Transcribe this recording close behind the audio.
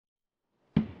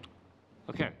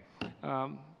Okay.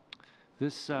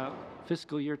 This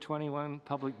fiscal year 21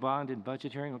 public bond and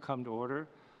budget hearing will come to order.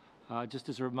 Just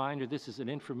as a reminder, this is an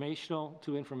informational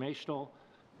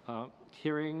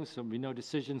hearings. There will be no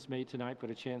decisions made tonight, but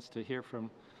a chance to hear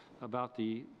about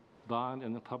the bond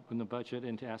and the budget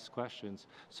and to ask questions.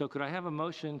 So could I have a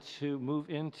motion to move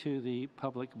into the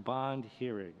public bond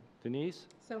hearing? Denise?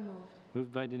 So moved.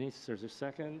 Moved by Denise. There's a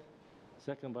second.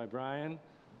 Second by Brian.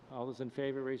 All those in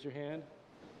favor, raise your hand.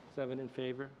 7 in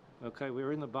favor. Okay,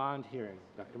 we're in the bond hearing.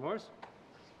 Dr. Morse?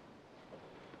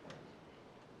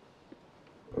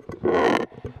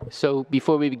 So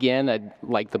before we begin, I'd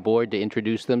like the board to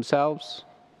introduce themselves.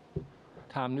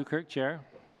 Tom Newkirk, Chair.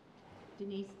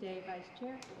 Denise Day, Vice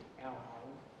Chair. Al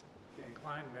Holland. Dan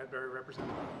Klein, Madbury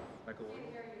Representative. Michael Williams.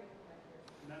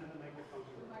 None of the microphones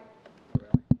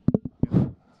are.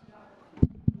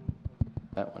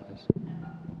 That one is.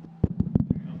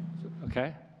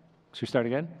 Okay. Should we start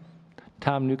again?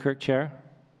 Tom Newkirk, Chair.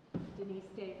 Denise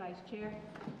Day, Vice Chair.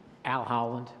 Al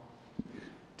Holland.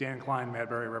 Dan Klein,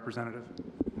 Madbury Representative.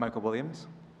 Michael Williams.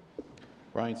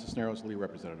 Ryan Cisneros, Lee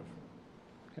Representative.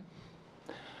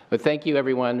 But thank you,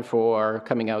 everyone, for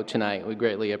coming out tonight. We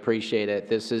greatly appreciate it.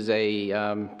 This is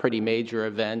a pretty major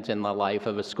event in the life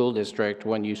of a school district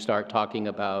when you start talking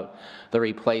about the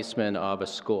replacement of a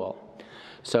school.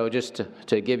 So just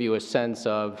to give you a sense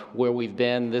of where we've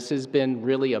been, this has been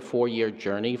really a 4-year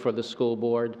journey for the school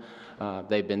board.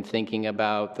 They've been thinking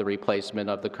about the replacement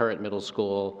of the current middle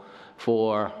school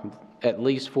for at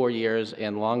least 4 years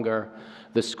and longer.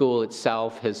 The school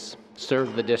itself has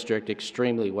served the district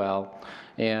extremely well,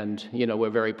 and we're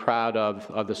very proud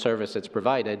of the service it's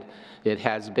provided. It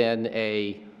has been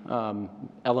a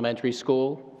elementary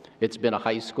school, it's been a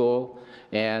high school,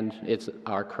 and it's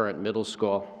our current middle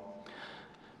school.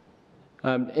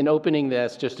 In opening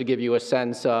this, just to give you a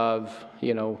sense of,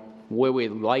 where we'd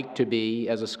like to be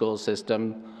as a school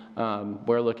system,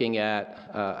 we're looking at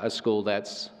a school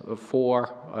that's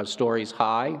 4 stories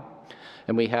high,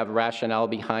 and we have rationale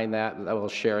behind that I will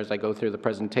share as I go through the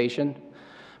presentation.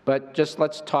 But just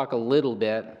let's talk a little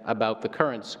bit about the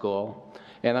current school.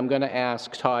 And I'm going to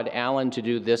ask Todd Allen to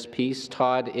do this piece.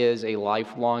 Todd is a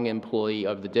lifelong employee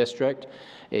of the district.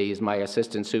 He's my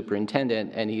assistant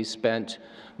superintendent, and he's spent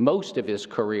most of his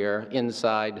career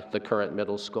inside the current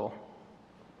middle school.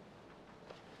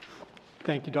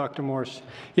 Thank you, Dr. Morse.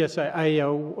 Yes, I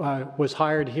was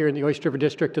hired here in the Oyster River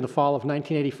District in the fall of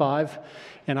 1985,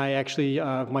 and I actually,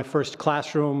 my first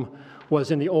classroom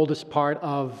was in the oldest part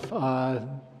of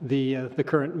the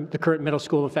current middle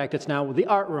school. In fact, it's now the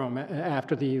art room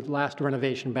after the last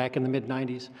renovation back in the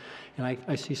mid-90s. And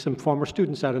I see some former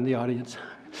students out in the audience.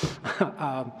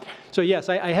 So yes,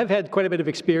 I have had quite a bit of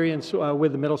experience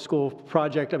with the middle school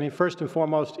project. I mean, first and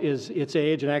foremost is its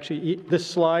age, and actually this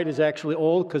slide is actually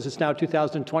old because it's now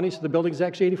 2020, so the building is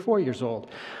actually 84 years old.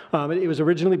 It was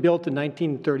originally built in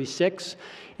 1936.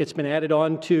 It's been added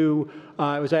on to,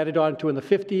 it was added on to in the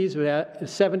 50s, the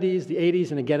 70s, the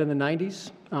 80s, and again in the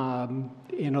 90s.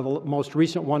 The most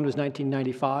recent one was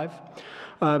 1995.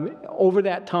 Over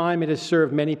that time, it has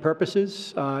served many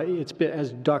purposes. It's been,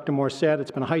 as Dr. Moore said,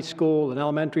 it's been a high school, an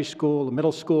elementary school, a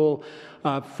middle school.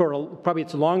 For probably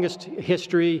its longest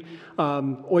history,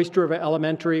 Oyster River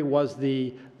Elementary was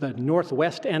the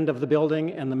northwest end of the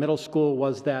building, and the middle school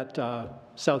was that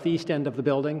southeast end of the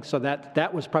building. So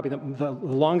that was probably the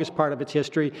longest part of its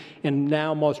history, and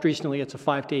now most recently it's a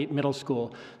 5 to 8 middle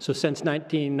school. So since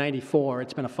 1994,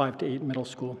 it's been a 5 to 8 middle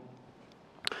school.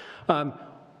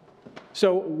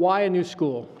 So why a new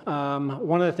school?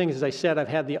 One of the things, as I said, I've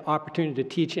had the opportunity to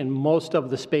teach in most of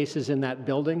the spaces in that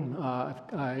building.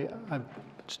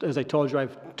 As I told you,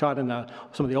 I've taught in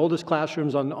some of the oldest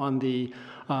classrooms in the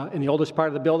oldest part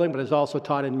of the building, but has also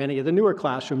taught in many of the newer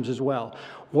classrooms as well.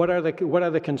 What are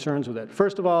the concerns with it?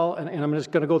 First of all, and I'm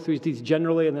just going to go through these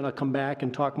generally, and then I'll come back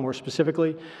and talk more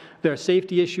specifically. There are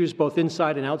safety issues both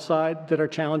inside and outside that are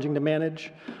challenging to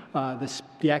manage.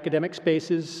 The academic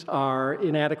spaces are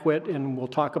inadequate, and we'll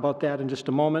talk about that in just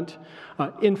a moment.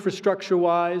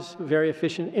 Infrastructure-wise, very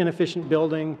inefficient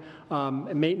building.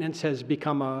 Maintenance has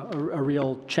become a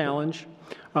real challenge.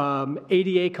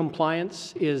 ADA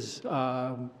compliance is,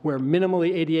 we're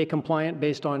minimally ADA compliant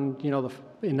based on,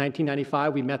 in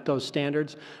 1995 we met those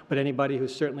standards, but anybody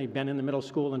who's certainly been in the middle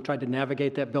school and tried to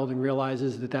navigate that building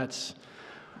realizes that that's,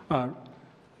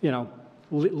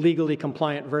 legally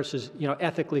compliant versus,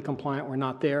 ethically compliant. We're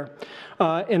not there.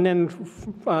 And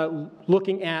then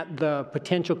looking at the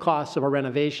potential costs of a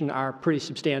renovation are pretty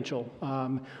substantial.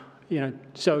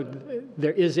 So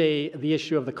there is the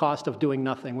issue of the cost of doing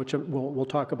nothing, which we'll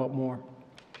talk about more.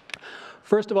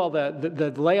 First of all,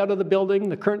 the layout of the building,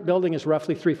 the current building is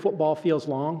roughly 3 football fields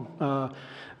long.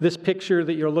 This picture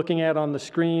that you're looking at on the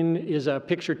screen is a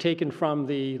picture taken from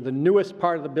the newest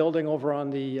part of the building over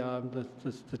on the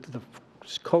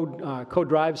Code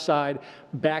Drive side,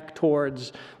 back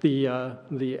towards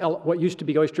what used to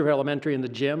be Oyster River Elementary and the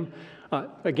gym.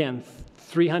 Again,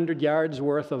 300 yards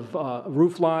worth of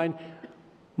roof line,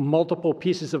 multiple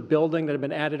pieces of building that have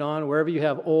been added on. Wherever you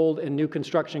have old and new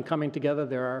construction coming together,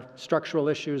 there are structural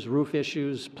issues, roof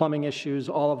issues, plumbing issues,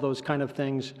 all of those kind of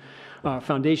things,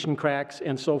 foundation cracks,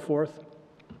 and so forth.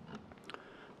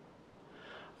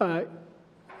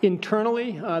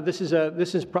 Internally, this is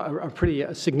a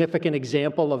pretty significant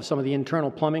example of some of the internal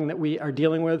plumbing that we are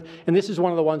dealing with, and this is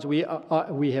one of the ones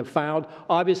we have found.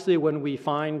 Obviously, when we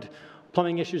find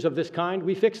plumbing issues of this kind,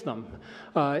 we fix them,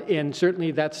 and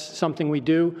certainly that's something we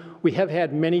do. We have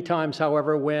had many times,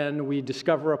 however, when we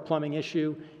discover a plumbing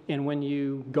issue, and when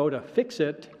you go to fix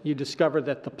it, you discover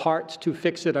that the parts to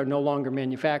fix it are no longer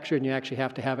manufactured, and you actually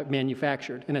have to have it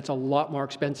manufactured, and it's a lot more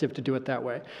expensive to do it that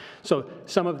way. So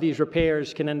some of these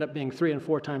repairs can end up being 3 and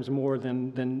 4 times more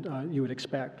than you would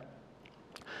expect.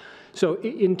 So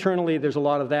internally, there's a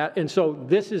lot of that, and so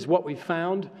this is what we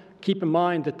found. Keep in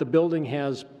mind that the building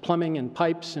has plumbing and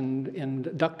pipes and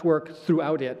ductwork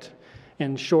throughout it.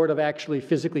 And short of actually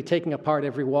physically taking apart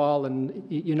every wall, and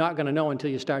you're not going to know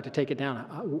until you start to take it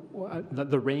down,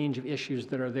 the range of issues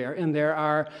that are there. And there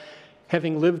are,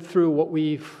 having lived through what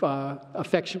we've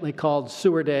affectionately called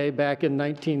sewer day back in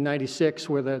 1996,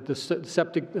 where the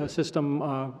septic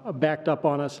system backed up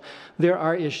on us, there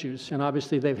are issues. And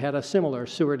obviously they've had a similar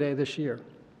sewer day this year.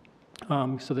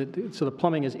 So the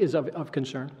plumbing is of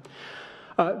concern.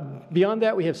 Beyond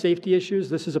that, we have safety issues.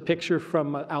 This is a picture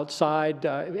from outside.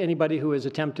 Anybody who has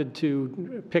attempted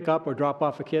to pick up or drop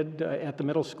off a kid at the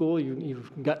middle school,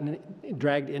 you've gotten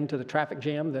dragged into the traffic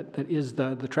jam that is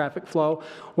the traffic flow.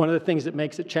 One of the things that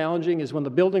makes it challenging is when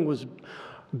the building was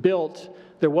built,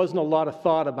 there wasn't a lot of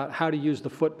thought about how to use the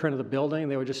footprint of the building.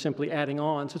 They were just simply adding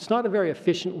on. So it's not a very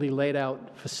efficiently laid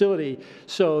out facility.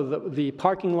 So the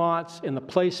parking lots and the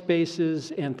play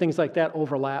spaces and things like that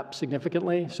overlap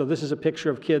significantly. So this is a picture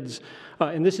of kids,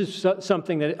 and this is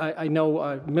something that I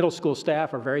know middle school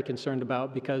staff are very concerned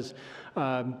about, because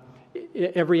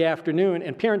every afternoon,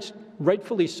 and parents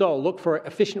rightfully so look for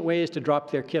efficient ways to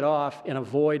drop their kid off and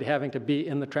avoid having to be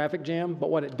in the traffic jam. But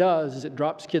what it does is it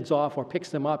drops kids off or picks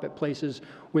them up at places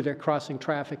where they're crossing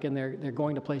traffic and they're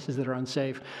going to places that are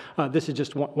unsafe. This is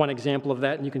just one example of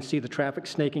that, and you can see the traffic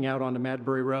snaking out onto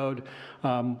Madbury Road,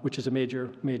 which is a major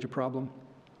problem.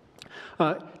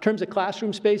 In terms of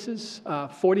classroom spaces,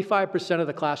 45% of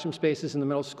the classroom spaces in the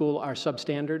middle school are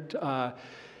substandard.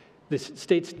 The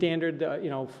state standard,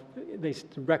 they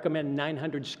recommend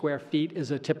 900 square feet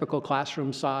is a typical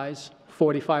classroom size.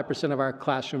 45% of our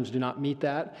classrooms do not meet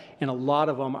that, and a lot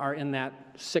of them are in that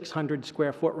 600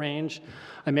 square foot range.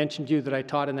 I mentioned to you that I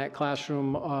taught in that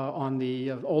classroom on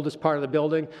the oldest part of the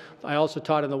building. I also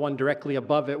taught in the one directly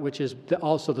above it, which is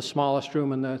also the smallest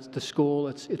room in the school.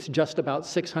 It's just about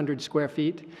 600 square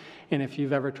feet. And if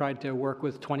you've ever tried to work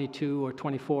with 22 or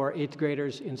 24 eighth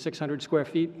graders in 600 square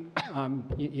feet,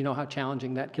 you know how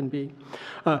challenging that can be.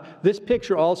 This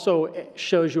picture also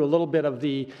shows you a little bit of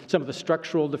some of the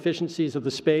structural deficiencies of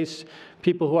the space.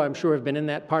 People who I'm sure have been in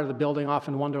that part of the building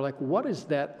often wonder, like, what is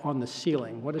that on the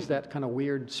ceiling? What is that kind of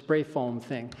weird spray foam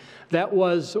thing? That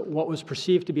was what was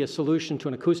perceived to be a solution to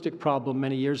an acoustic problem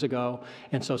many years ago,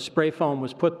 and so spray foam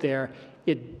was put there.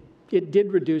 It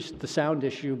did reduce the sound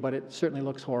issue, but it certainly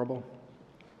looks horrible.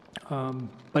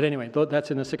 But anyway,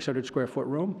 that's in a 600 square foot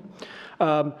room.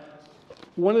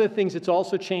 One of the things that's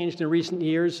also changed in recent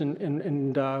years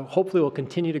and hopefully will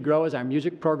continue to grow is our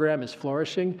music program is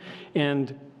flourishing.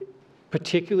 And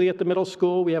particularly at the middle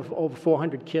school, we have over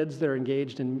 400 kids that are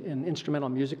engaged in instrumental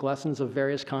music lessons of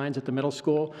various kinds at the middle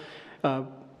school.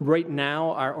 Right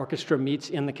now, our orchestra meets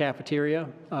in the cafeteria,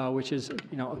 which is,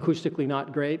 acoustically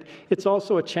not great. It's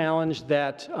also a challenge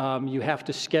that you have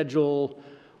to schedule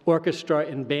orchestra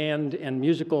and band and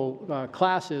musical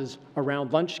classes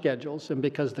around lunch schedules, and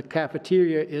because the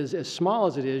cafeteria is as small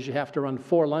as it is, you have to run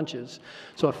 4 lunches.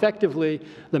 So effectively,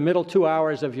 the middle 2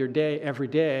 hours of your day every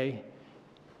day,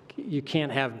 you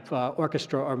can't have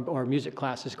orchestra or music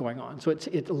classes going on. So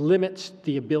it limits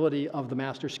the ability of the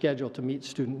master schedule to meet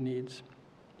student needs.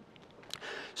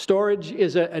 Storage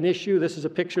is an issue. This is a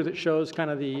picture that shows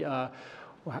kind of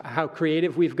how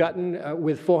creative we've gotten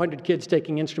with 400 kids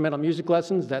taking instrumental music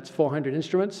lessons. That's 400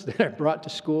 instruments that are brought to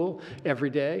school every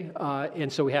day,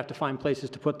 and so we have to find places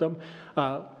to put them.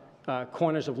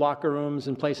 corners of locker rooms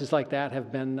and places like that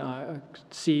have been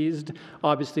seized.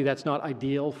 Obviously, that's not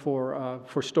ideal for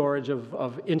storage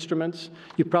of instruments.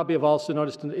 You probably have also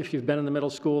noticed, if you've been in the middle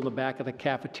school, in the back of the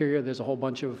cafeteria, there's a whole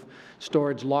bunch of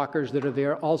storage lockers that are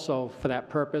there also for that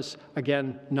purpose.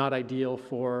 Again, not ideal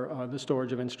for the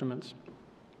storage of instruments.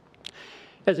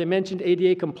 As I mentioned,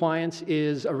 ADA compliance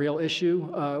is a real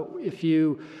issue. If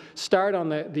you start on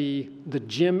the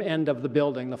gym end of the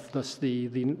building,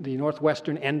 the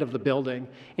northwestern end of the building,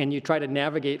 and you try to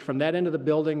navigate from that end of the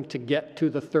building to get to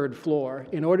the third floor,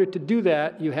 in order to do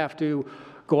that, you have to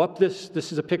go up this.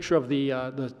 This is a picture of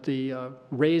the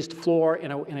raised floor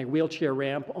in a wheelchair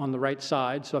ramp on the right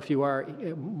side. So if you are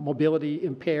mobility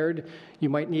impaired, you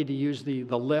might need to use the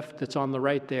lift that's on the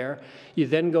right there. You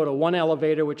then go to one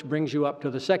elevator, which brings you up to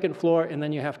the second floor, and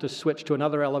then you have to switch to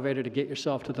another elevator to get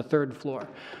yourself to the third floor.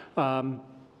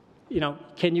 You know,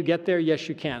 can you get there? Yes,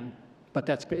 you can. But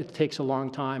it takes a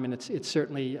long time, and it's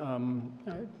certainly,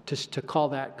 to call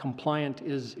that compliant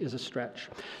is a stretch.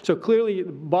 So clearly,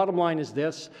 the bottom line is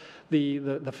this: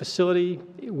 the facility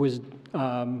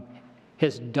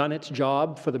has done its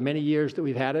job for the many years that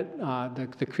we've had it.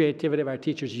 The creativity of our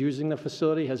teachers using the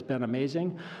facility has been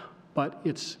amazing, but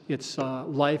its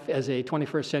life as a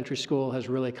 21st century school has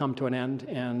really come to an end,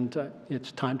 and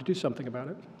it's time to do something about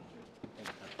it.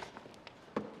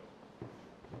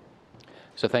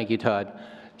 So thank you, Todd.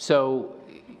 So,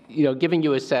 you know, giving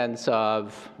you a sense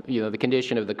of, you know, the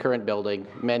condition of the current building,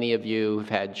 many of you have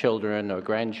had children or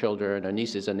grandchildren or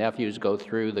nieces and nephews go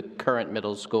through the current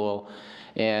middle school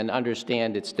and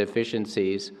understand its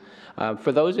deficiencies.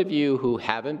 For those of you who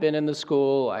haven't been in the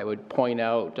school, I would point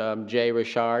out Jay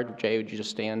Richard. Jay, would you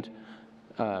just stand?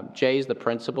 Jay is the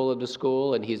principal of the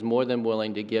school, and he's more than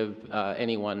willing to give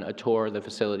anyone a tour of the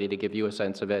facility to give you a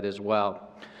sense of it as well.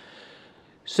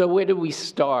 So where did we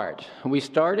start? We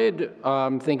started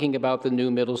thinking about the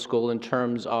new middle school in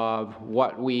terms of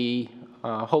what we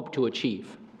hope to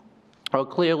achieve. Well,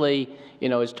 clearly, you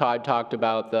know, as Todd talked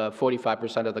about, the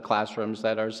 45% of the classrooms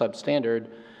that are substandard,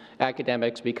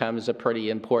 academics becomes a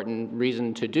pretty important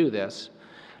reason to do this.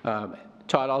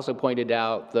 Todd also pointed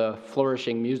out the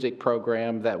flourishing music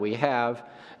program that we have,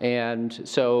 and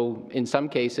so in some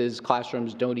cases,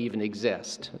 classrooms don't even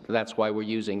exist. That's why we're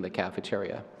using the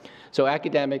cafeteria. So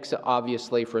academics,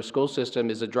 obviously, for a school system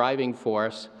is a driving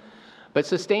force, but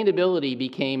sustainability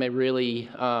became a really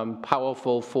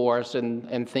powerful force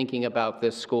in thinking about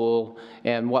this school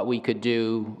and what we could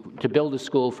do to build a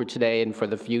school for today and for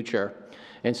the future.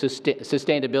 And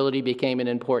sustainability became an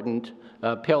important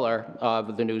pillar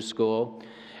of the new school.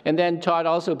 And then Todd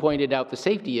also pointed out the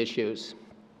safety issues.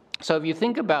 So if you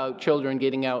think about children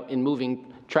getting out and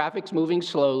moving, traffic's moving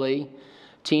slowly,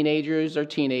 teenagers are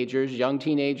teenagers, young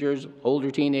teenagers, older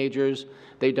teenagers,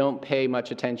 they don't pay much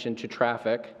attention to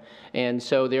traffic, and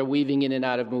so they're weaving in and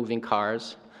out of moving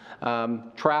cars.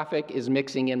 Traffic is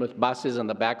mixing in with buses on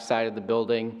the back side of the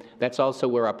building. That's also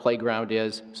where our playground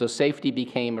is, so safety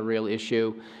became a real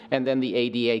issue. And then the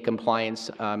ADA compliance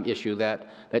issue that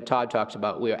Todd talks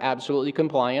about. We are absolutely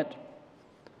compliant.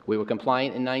 We were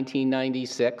compliant in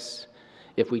 1996.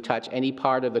 If we touch any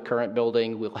part of the current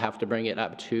building, we'll have to bring it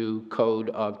up to code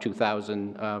of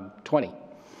 2020.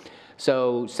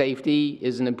 So safety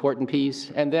is an important piece.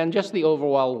 And then just the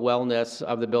overall wellness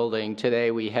of the building.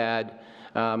 Today we had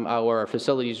our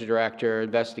facilities director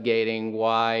investigating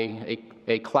why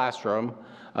a classroom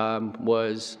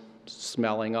was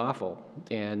smelling awful.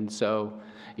 And so,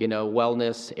 you know,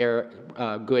 wellness, air,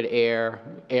 good air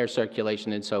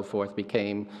circulation, and so forth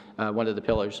became one of the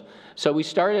pillars. So we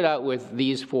started out with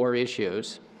these 4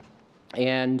 issues,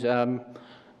 and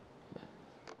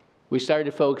we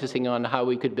started focusing on how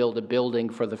we could build a building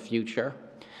for the future.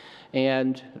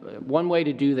 And one way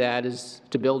to do that is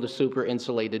to build a super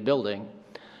insulated building,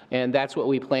 and that's what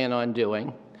we plan on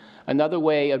doing. Another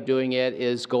way of doing it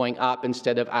is going up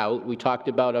instead of out. We talked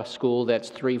about a school that's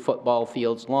 3 football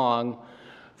fields long.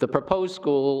 The proposed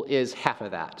school is half of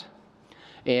that.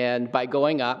 And by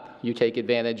going up, you take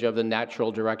advantage of the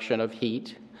natural direction of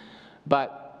heat.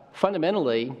 But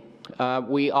fundamentally,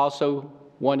 we also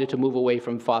wanted to move away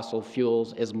from fossil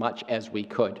fuels as much as we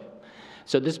could.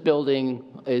 So this building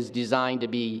is designed to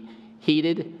be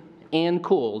heated and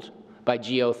cooled by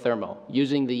geothermal,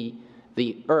 using the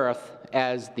earth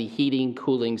as the heating,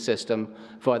 cooling system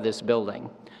for this building.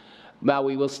 Now,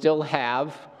 we will still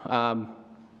have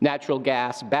natural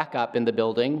gas backup in the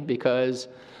building, because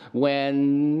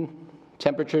when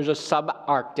temperatures are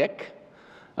subarctic,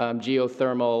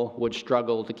 geothermal would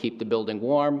struggle to keep the building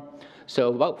warm. So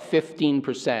about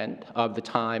 15% of the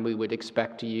time we would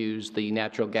expect to use the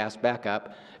natural gas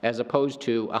backup, as opposed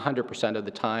to 100% of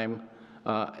the time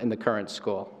in the current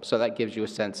school. So that gives you a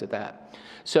sense of that.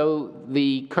 So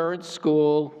the current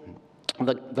school,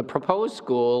 the proposed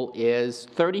school is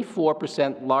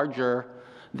 34% larger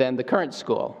than the current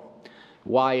school.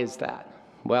 Why is that?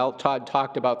 Well, Todd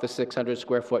talked about the 600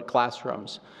 square foot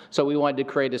classrooms. So we wanted to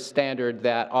create a standard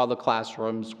that all the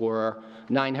classrooms were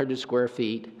 900 square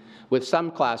feet. With some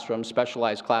classrooms,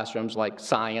 specialized classrooms like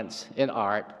science and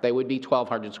art, they would be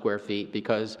 1,200 square feet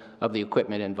because of the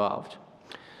equipment involved.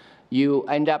 You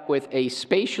end up with a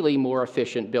spatially more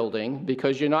efficient building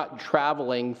because you're not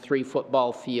traveling 3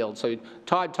 football fields. So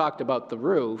Todd talked about the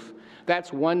roof.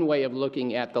 That's one way of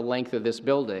looking at the length of this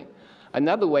building.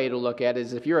 Another way to look at it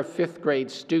is if you're a 5th grade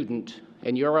student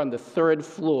and you're on the 3rd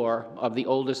floor of the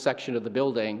oldest section of the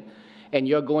building and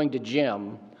you're going to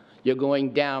gym, you're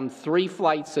going down 3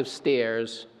 flights of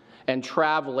stairs and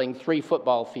traveling 3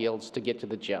 football fields to get to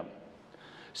the gym.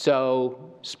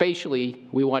 So spatially,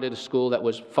 we wanted a school that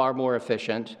was far more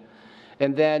efficient.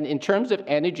 And then in terms of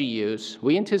energy use,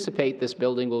 we anticipate this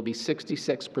building will be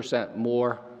 66%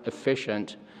 more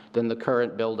efficient than the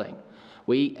current building.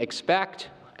 We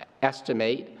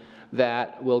estimate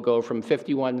that we'll go from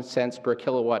 51 cents per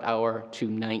kilowatt hour to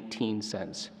 19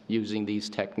 cents using these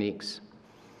techniques.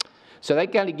 So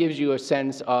that kind of gives you a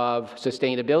sense of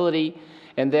sustainability.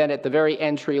 And then at the very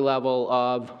entry level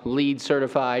of LEED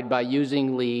certified, by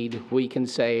using LEED, we can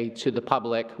say to the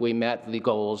public, we met the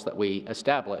goals that we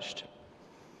established.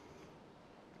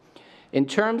 In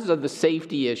terms of the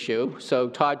safety issue, so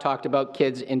Todd talked about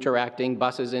kids interacting,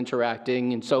 buses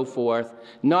interacting, and so forth.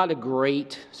 Not a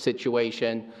great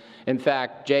situation. In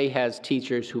fact, Jay has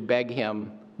teachers who beg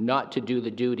him not to do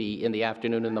the duty in the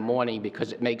afternoon and the morning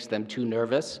because it makes them too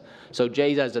nervous. So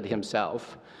Jay does it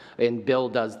himself, and Bill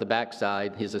does the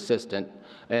backside, his assistant.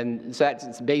 And so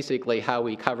that's basically how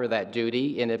we cover that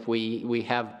duty, and if we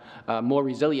have more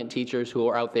resilient teachers who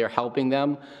are out there helping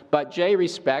them. But Jay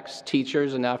respects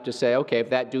teachers enough to say, okay, if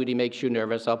that duty makes you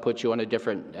nervous, I'll put you on a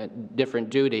different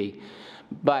duty.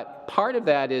 But part of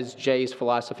that is Jay's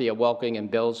philosophy of welcoming and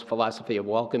Bill's philosophy of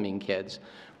welcoming kids.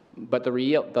 But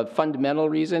the fundamental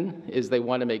reason is they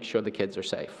want to make sure the kids are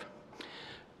safe.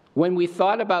 When we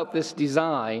thought about this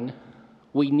design,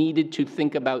 we needed to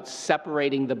think about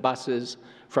separating the buses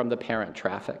from the parent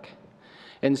traffic.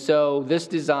 And so this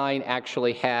design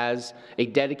actually has a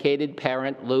dedicated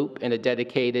parent loop and a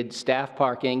dedicated staff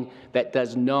parking that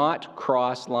does not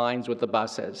cross lines with the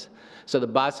buses. So the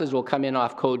buses will come in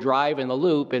off Code Drive in the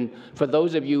loop, and for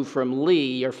those of you from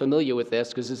Lee are familiar with this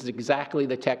because this is exactly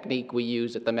the technique we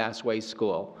use at the Massway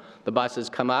School. The buses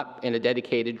come up in a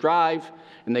dedicated drive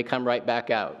and they come right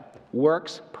back out.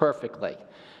 Works perfectly.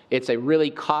 It's a really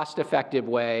cost-effective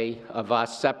way of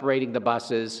us separating the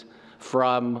buses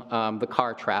from the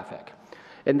car traffic.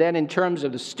 And then in terms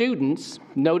of the students,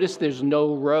 notice there's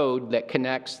no road that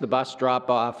connects the bus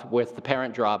drop-off with the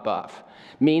parent drop-off,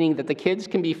 meaning that the kids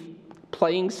can be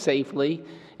playing safely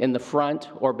in the front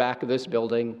or back of this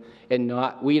building and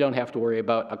we don't have to worry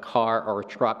about a car or a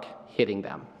truck hitting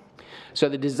them. So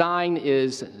the design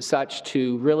is such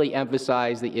to really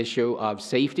emphasize the issue of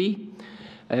safety.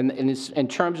 And in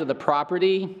terms of the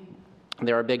property,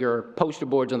 there are bigger poster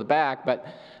boards on the back, but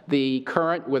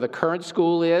where the current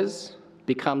school is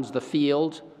becomes the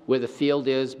field, where the field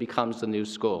is becomes the new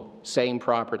school, same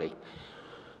property.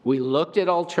 We looked at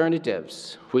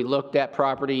alternatives. We looked at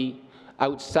property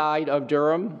outside of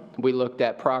Durham. We looked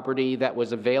at property that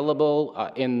was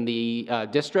available in the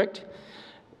district.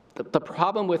 The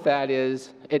problem with that is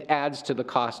it adds to the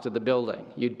cost of the building.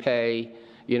 You'd pay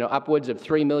upwards of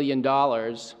 $3 million,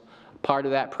 part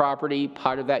of that property,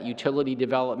 part of that utility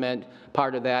development,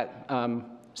 part of that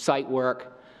site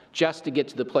work, just to get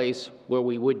to the place where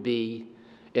we would be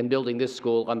in building this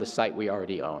school on the site we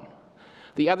already own.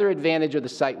 The other advantage of the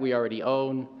site we already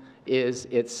own is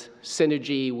its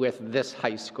synergy with this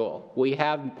high school. We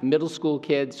have middle school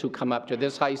kids who come up to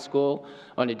this high school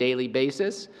on a daily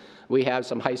basis. We have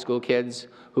some high school kids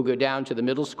who go down to the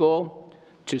middle school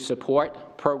to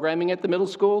support programming at the middle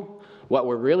school. What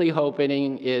we're really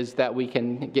hoping is that we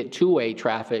can get two-way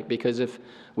traffic, because if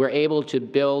we're able to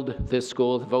build this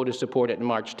school, the voters support it on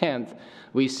March 10th,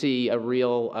 we see a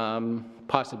real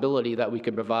possibility that we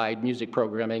could provide music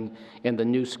programming in the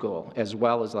new school as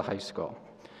well as the high school.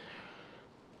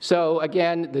 So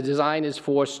again, the design is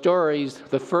 4 stories.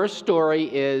 The first story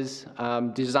is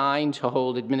designed to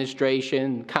hold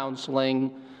administration,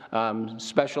 counseling,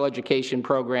 special education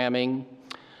programming.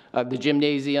 The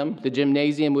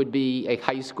gymnasium would be a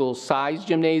high school size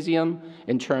gymnasium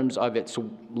in terms of its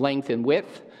length and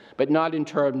width, but not in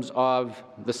terms of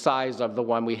the size of the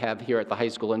one we have here at the high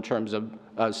school in terms of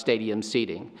stadium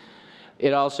seating.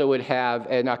 It also would have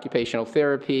an occupational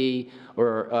therapy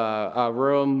or a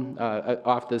room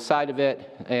off the side of it,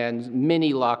 and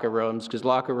mini locker rooms, because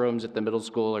locker rooms at the middle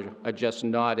school are just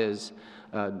not as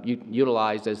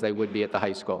utilized as they would be at the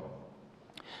high school.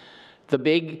 The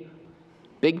big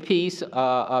piece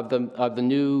of the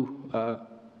new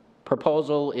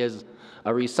proposal is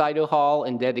a recital hall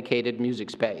and dedicated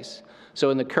music space. So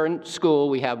in the current school,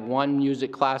 we have one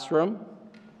music classroom,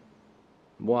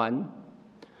 one.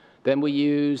 Then we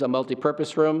use a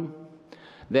multipurpose room.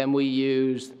 Then we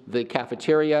use the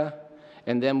cafeteria.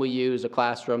 And then we use a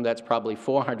classroom that's probably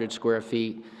 400 square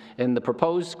feet. In the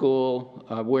proposed school,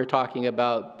 we're talking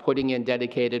about putting in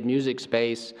dedicated music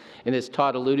space. And as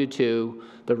Todd alluded to,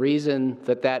 the reason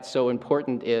that that's so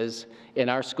important is in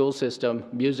our school system,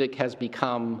 music has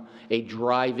become a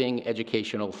driving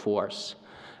educational force.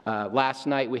 Last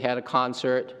night we had a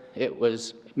concert. It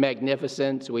was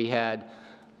magnificent. We had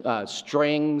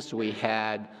strings, we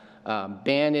had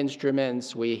band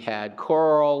instruments, we had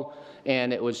choral,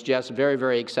 and it was just very,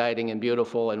 very exciting and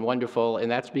beautiful and wonderful, and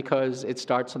that's because it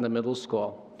starts in the middle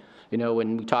school. You know,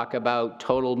 when we talk about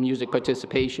total music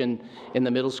participation in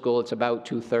the middle school, it's about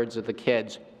 2/3 of the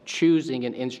kids choosing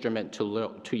an instrument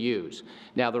to use.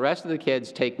 Now, the rest of the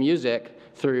kids take music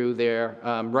through their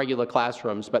regular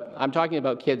classrooms, but I'm talking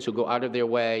about kids who go out of their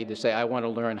way to say, I want to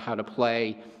learn how to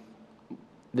play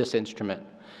this instrument,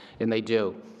 and they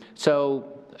do.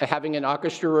 So having an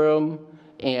orchestra room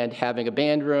and having a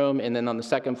band room, and then on the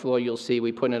second floor you'll see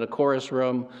we put in a chorus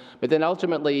room, but then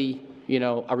ultimately, you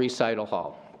know, a recital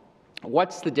hall.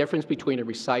 What's the difference between a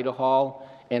recital hall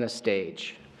and a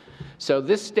stage? So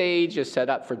this stage is set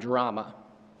up for drama.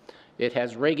 It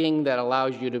has rigging that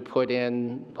allows you to put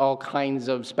in all kinds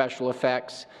of special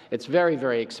effects. It's very,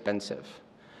 very expensive.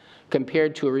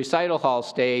 Compared to a recital hall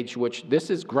stage, which this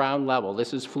is ground level,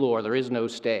 this is floor, there is no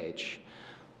stage.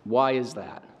 Why is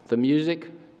that? The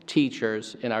music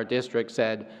teachers in our district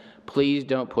said, please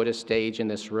don't put a stage in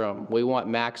this room. We want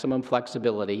maximum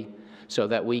flexibility so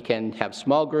that we can have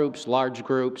small groups, large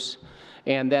groups,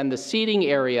 and then the seating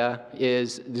area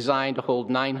is designed to hold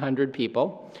 900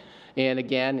 people. And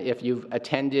again, if you've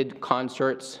attended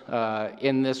concerts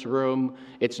in this room,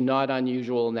 it's not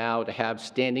unusual now to have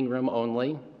standing room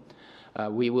only.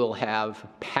 We will have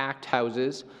packed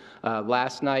houses.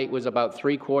 Last night was about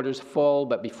 3/4 full,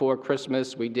 but before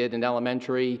Christmas we did an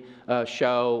elementary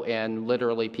show, and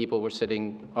literally people were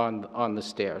sitting on the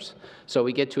stairs. So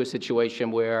we get to a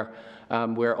situation where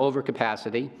we're over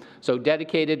capacity. So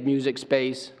dedicated music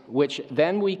space, which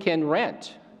then we can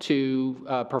rent to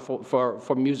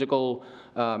for musical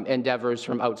endeavors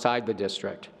from outside the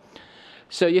district.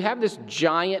 So you have this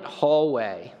giant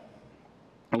hallway,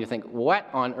 and you think, what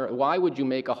on earth, why would you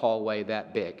make a hallway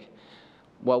that big?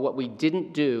 Well, what we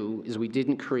didn't do is we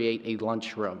didn't create a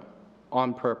lunchroom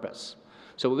on purpose.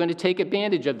 So we're going to take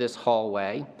advantage of this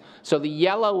hallway. So the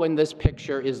yellow in this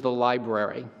picture is the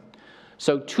library.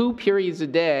 So 2 periods a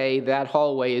day, that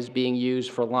hallway is being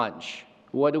used for lunch.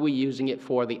 What are we using it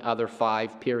for the other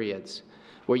 5 periods?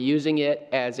 We're using it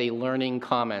as a learning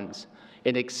commons,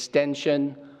 an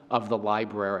extension of the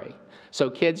library. So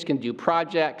kids can do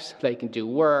projects, they can do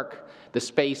work. The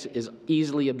space is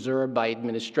easily observed by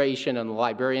administration and the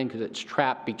librarian because it's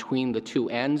trapped between the 2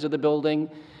 ends of the building.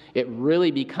 It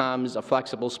really becomes a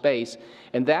flexible space.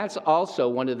 And that's also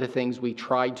one of the things we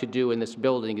tried to do in this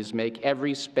building, is make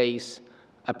every space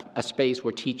a space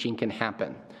where teaching can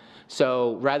happen.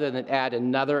 So rather than add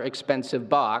another expensive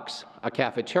box, a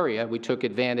cafeteria, we took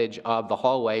advantage of the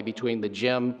hallway between the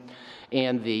gym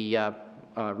and the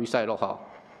recital hall.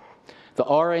 The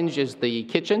orange is the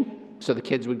kitchen, so the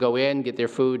kids would go in, get their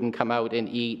food, and come out and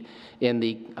eat in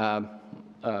the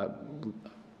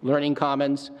learning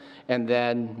commons, and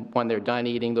then when they're done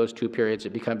eating those 2 periods,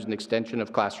 it becomes an extension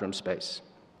of classroom space.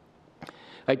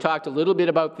 I talked a little bit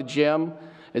about the gym.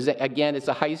 Again, it's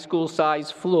a high school size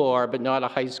floor, but not a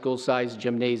high school size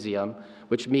gymnasium,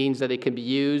 which means that it can be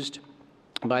used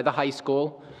by the high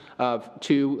school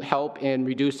to help in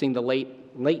reducing the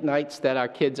late nights that our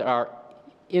kids are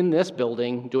in this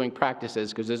building doing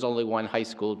practices, because there's only one high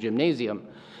school gymnasium.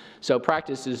 So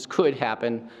practices could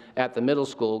happen at the middle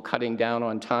school, cutting down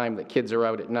on time that kids are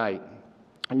out at night.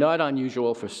 Not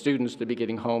unusual for students to be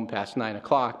getting home past 9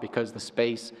 o'clock because the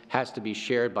space has to be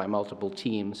shared by multiple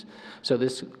teams. So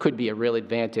this could be a real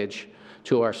advantage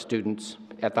to our students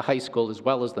at the high school as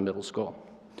well as the middle school.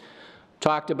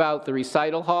 Talked about the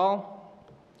recital hall.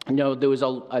 You know, there was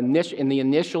in the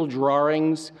initial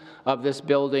drawings of this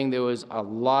building, there was a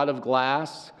lot of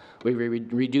glass. We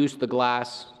reduced the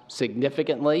glass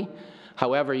significantly.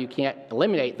 However, you can't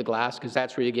eliminate the glass because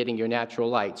that's where you're getting your natural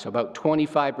light. So about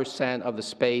 25% of the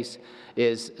space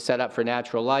is set up for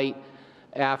natural light.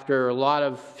 After a lot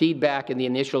of feedback in the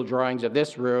initial drawings of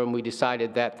this room, we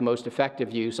decided that the most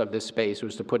effective use of this space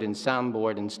was to put in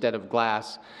soundboard instead of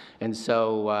glass. And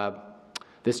so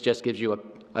this just gives you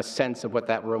a sense of what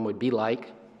that room would be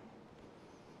like.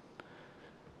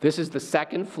 This is the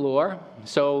second floor.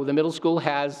 So the middle school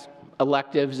has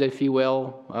electives, if you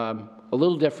will, a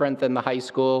little different than the high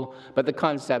school, but the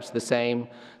concept's the same.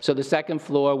 So the second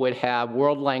floor would have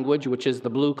world language, which is the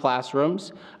blue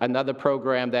classrooms, another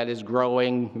program that is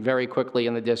growing very quickly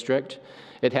in the district.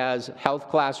 It has health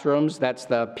classrooms, that's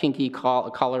the pinky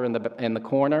color in the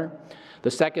corner.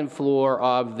 The second floor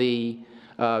of the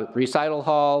recital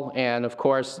hall, and of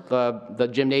course the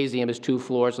gymnasium is 2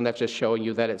 floors, and that's just showing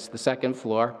you that it's the second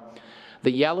floor.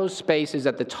 The yellow spaces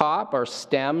at the top are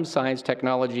STEM, science,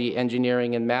 technology,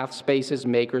 engineering, and math spaces,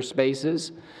 maker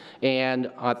spaces.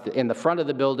 And in the front of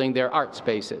the building, they're art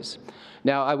spaces.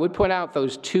 Now, I would point out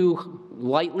those 2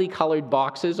 lightly colored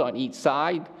boxes on each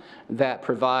side that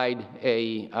provide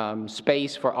a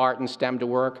space for art and STEM to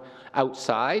work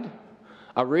outside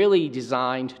are really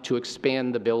designed to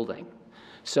expand the building.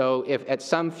 So if at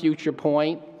some future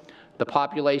point the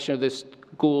population of this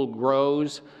school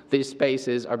grows, these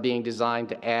spaces are being designed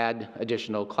to add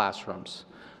additional classrooms.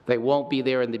 They won't be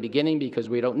there in the beginning because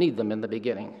we don't need them in the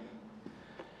beginning.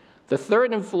 The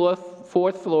third and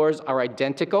fourth floors are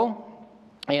identical,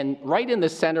 and right in the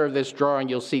center of this drawing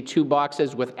you'll see 2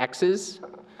 boxes with X's.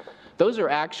 Those are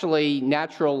actually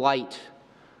natural light,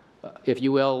 if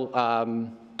you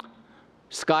will,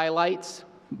 skylights,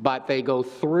 but they go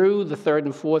through the third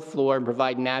and fourth floor and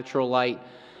provide natural light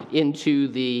into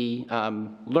the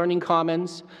learning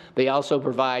commons. They also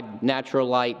provide natural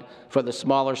light for the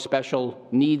smaller special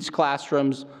needs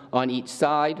classrooms on each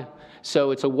side. So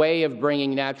it's a way of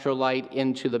bringing natural light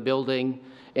into the building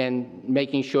and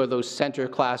making sure those center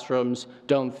classrooms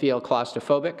don't feel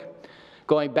claustrophobic.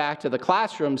 Going back to the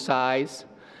classroom size,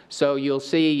 so you'll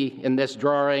see in this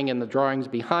drawing and the drawings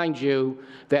behind you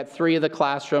that 3 of the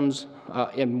classrooms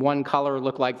in one color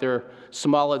look like they're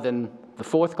smaller than the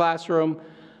 4th classroom.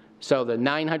 So the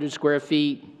 900 square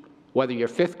feet, whether you're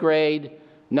 5th grade,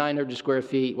 900 square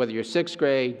feet, whether you're 6th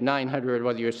grade, 900,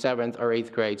 whether you're 7th or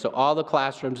 8th grade. So all the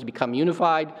classrooms become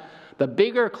unified. The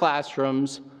bigger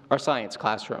classrooms are science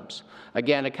classrooms,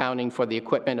 again accounting for the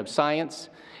equipment of science.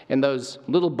 And those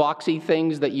little boxy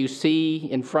things that you see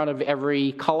in front of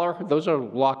every color, those are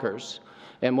lockers.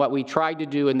 And what we tried to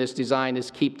do in this design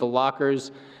is keep the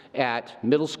lockers at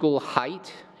middle school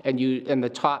height, and the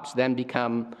tops then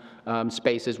become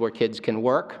spaces where kids can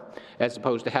work, as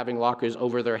opposed to having lockers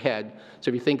over their head. So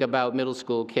if you think about middle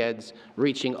school kids,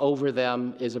 reaching over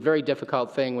them is a very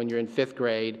difficult thing when you're in 5th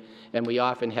grade, and we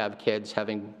often have kids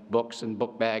having books and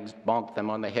book bags bonk them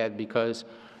on the head because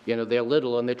they're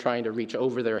little and they're trying to reach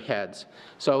over their heads.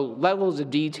 So levels of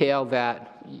detail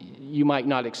that you might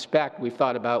not expect, we've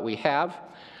thought about, we have.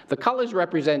 The colors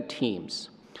represent teams.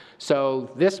 So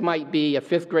this might be a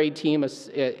 5th grade team, 2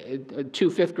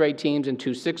 5th grade teams and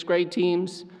 2 6th grade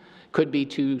teams. Could be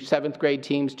 2 7th grade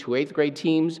teams, 2 8th grade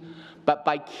teams. But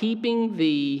by keeping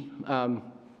the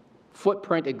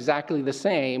footprint exactly the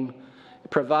same, it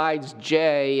provides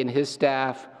Jay and his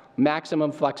staff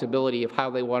maximum flexibility of how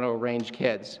they want to arrange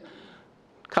kids.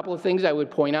 A couple of things I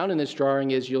would point out in this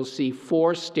drawing is you'll see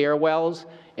 4 stairwells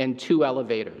and 2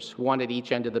 elevators, 1 at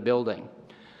each end of the building.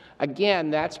 Again,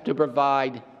 that's to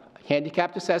provide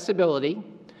handicapped accessibility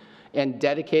and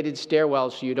dedicated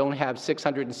stairwells so you don't have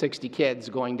 660 kids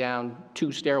going down 2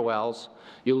 stairwells.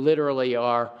 You literally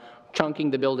are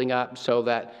chunking the building up so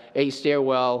that a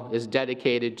stairwell is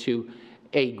dedicated to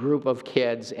a group of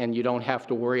kids and you don't have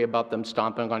to worry about them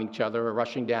stomping on each other or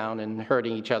rushing down and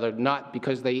hurting each other, not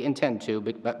because they intend to,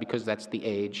 but because that's the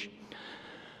age.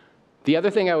 The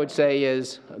other thing I would say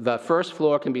is the first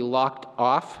floor can be locked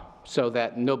off so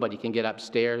that nobody can get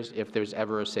upstairs if there's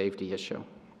ever a safety issue.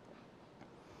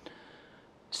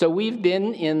 So we've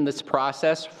been in this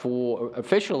process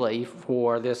officially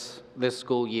for this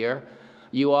school year.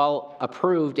 You all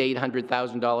approved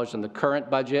 $800,000 in the current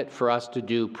budget for us to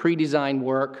do pre-design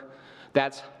work.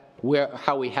 That's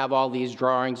how we have all these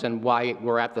drawings and why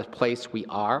we're at the place we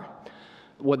are.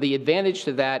 Well, the advantage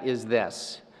to that is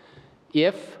this.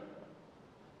 If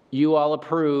you all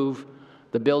approve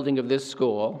the building of this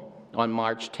school on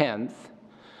March 10th,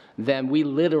 then we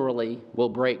literally will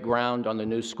break ground on the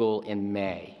new school in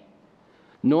May.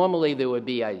 Normally, there would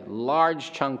be a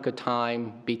large chunk of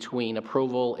time between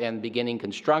approval and beginning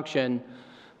construction,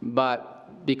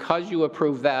 but because you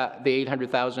approved the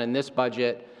 $800,000 in this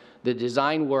budget, the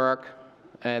design work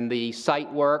And the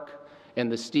site work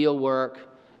and the steel work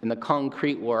and the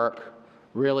concrete work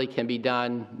really can be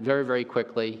done very, very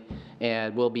quickly,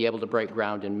 and we'll be able to break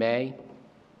ground in May.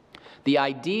 The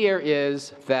idea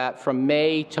is that from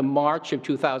May to March of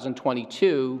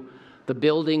 2022, the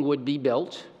building would be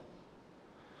built.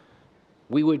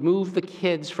 We would move the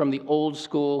kids from the old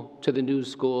school to the new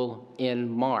school in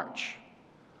March.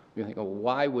 You think, well,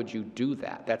 why would you do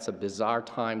that? That's a bizarre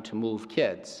time to move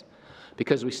kids,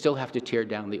 because we still have to tear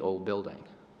down the old building.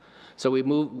 So we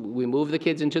move the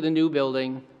kids into the new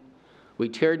building, we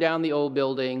tear down the old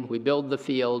building, we build the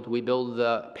field, we build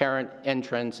the parent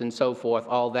entrance and so forth.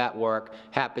 All that work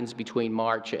happens between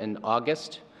March and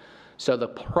August. So the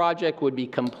project would be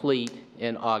complete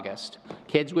in August.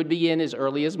 Kids would be in as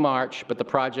early as March, but the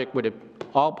project would have,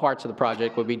 all parts of the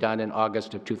project would be done in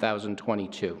August of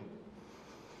 2022.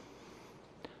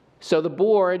 So the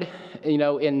board, you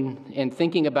know, in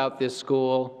thinking about this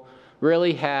school,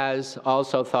 really has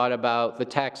also thought about the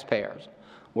taxpayers.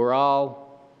 We're all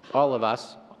of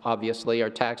us, obviously, are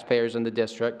taxpayers in the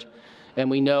district,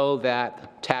 and we know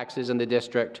that taxes in the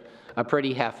district are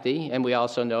pretty hefty, and we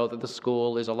also know that the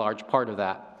school is a large part of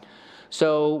that.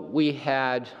 So we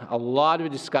had a lot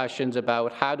of discussions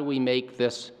about how do we make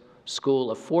this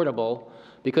school affordable,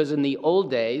 because in the old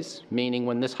days, meaning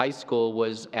when this high school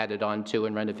was added on to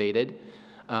and renovated,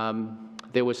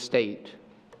 there was state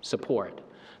support.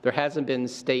 There hasn't been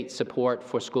state support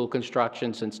for school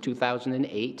construction since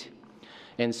 2008.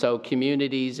 And so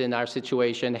communities in our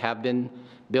situation have been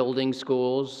building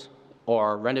schools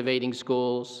or renovating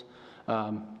schools.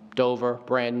 Dover,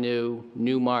 brand new,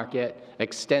 Newmarket,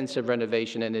 extensive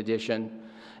renovation in addition.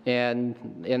 And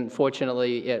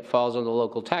unfortunately, it falls on the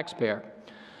local taxpayer.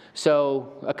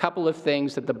 So a couple of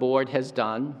things that the board has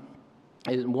done.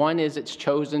 One is it's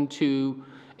chosen to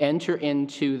enter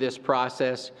into this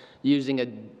process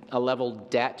using a level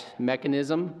debt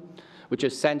mechanism, which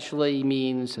essentially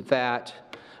means that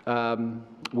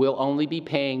we'll only be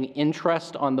paying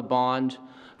interest on the bond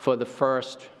for the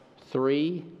first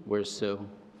where's Sue?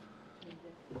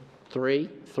 3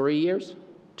 years?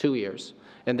 2 years.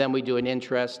 And then we do an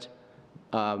interest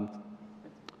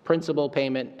principal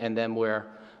payment, and then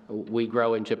we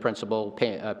grow into principal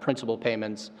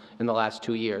payments in the last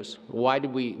 2 years. Why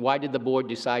did the board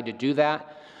decide to do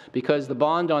that? Because the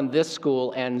bond on this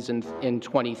school ends in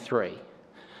 23.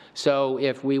 So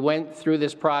if we went through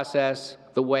this process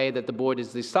the way that the board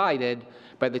has decided,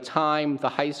 by the time the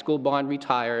high school bond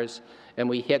retires and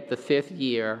we hit the 5th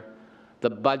year, the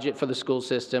budget for the school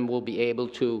system will be able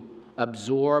to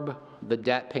absorb the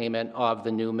debt payment of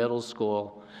the new middle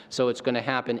school. So it's going to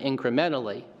happen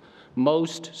incrementally.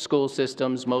 Most school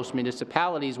systems, most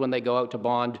municipalities, when they go out to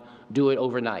bond, do it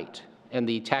overnight, and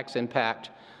the tax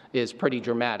impact is pretty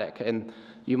dramatic. And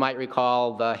you might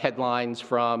recall the headlines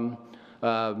from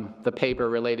the paper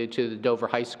related to the Dover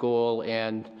High School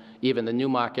and even the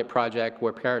Newmarket project,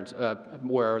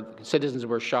 where citizens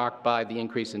were shocked by the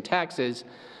increase in taxes.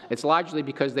 It's largely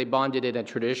because they bonded it in a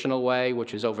traditional way,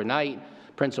 which is overnight.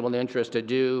 Principal and interest are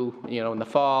due, you know, in the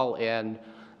fall, and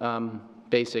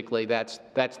basically that's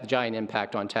the giant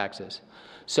impact on taxes.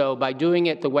 So by doing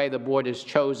it the way the board has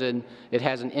chosen, it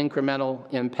has an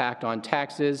incremental impact on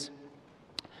taxes.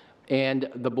 And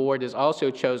the board has also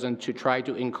chosen to try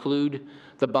to include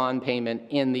the bond payment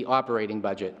in the operating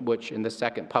budget, which in the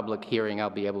second public hearing I'll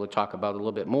be able to talk about a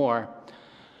little bit more.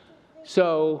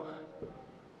 So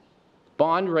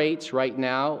bond rates right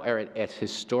now are at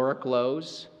historic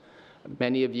lows.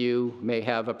 Many of you may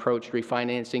have approached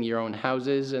refinancing your own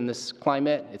houses in this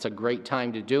climate. It's a great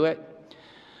time to do it.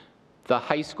 The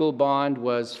high school bond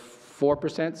was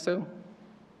 4%, Sue?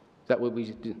 Is that what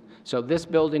we do? So this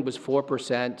building was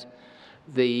 4%.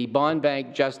 The bond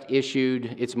bank just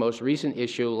issued its most recent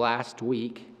issue last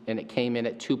week, and it came in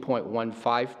at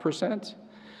 2.15%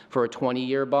 for a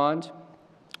 20-year bond.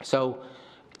 So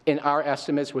in our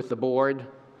estimates with the board,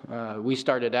 we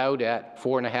started out at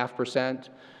 4.5%.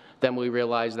 Then we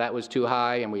realized that was too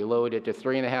high, and we lowered it to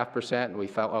 3.5%, and we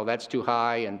felt, oh, that's too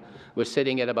high, and we're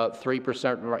sitting at about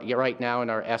 3% right now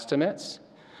in our estimates.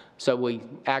 So we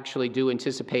actually do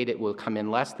anticipate it will come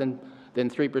in less than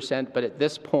 3%, but at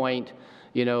this point,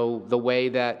 you know, the way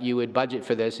that you would budget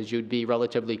for this is you'd be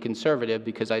relatively conservative,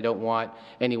 because I don't want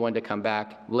anyone to come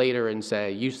back later and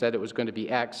say, you said it was going to be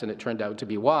X and it turned out to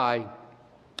be Y.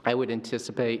 I would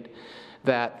anticipate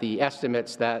that the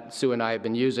estimates that Sue and I have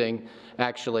been using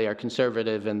actually are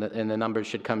conservative, and the numbers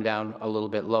should come down a little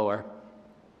bit lower.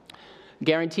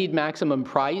 Guaranteed maximum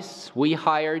price, we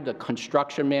hired the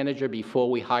construction manager before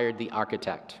we hired the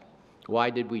architect. Why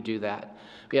did we do that?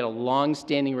 We had a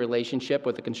long-standing relationship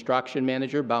with the construction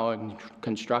manager, Bowen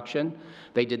Construction.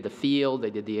 They did the field, they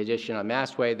did the addition on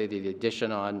Massway, they did the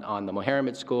addition on the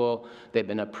Mohammed School. They've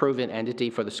been a proven entity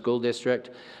for the school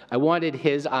district. I wanted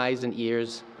his eyes and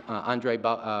ears, Andre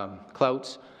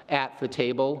Kloutz, at the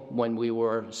table when we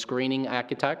were screening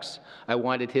architects. I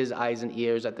wanted his eyes and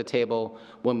ears at the table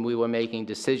when we were making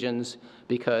decisions,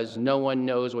 because no one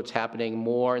knows what's happening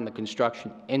more in the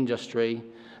construction industry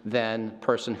than a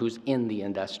person who's in the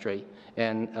industry.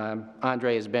 And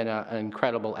Andre has been an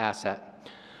incredible asset.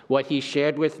 What he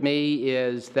shared with me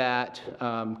is that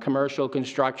commercial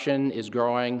construction is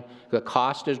growing, the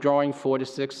cost is growing 4 to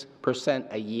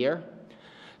 6% a year.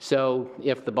 So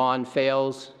if the bond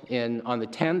fails on the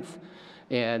 10th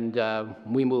and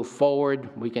we move forward,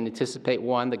 we can anticipate,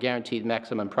 one, the guaranteed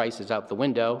maximum price is out the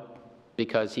window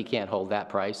because he can't hold that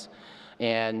price,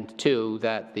 and two,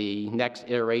 that the next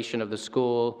iteration of the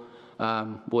school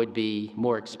would be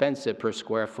more expensive per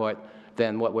square foot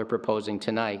than what we're proposing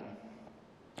tonight.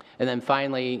 And then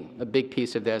finally, a big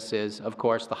piece of this is, of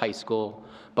course, the high school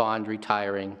bond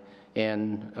retiring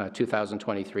in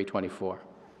 2023-24.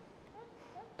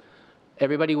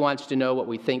 Everybody wants to know what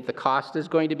we think the cost is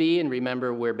going to be, and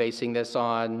remember, we're basing this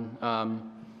on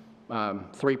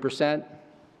 3%.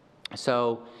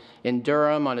 So in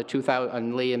Durham, on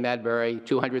Lee and Medbury,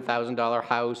 $200,000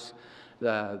 house,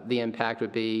 the impact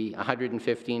would be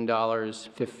 $115,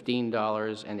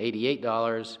 $15, and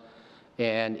 $88.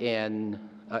 And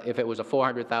if it was a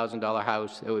 $400,000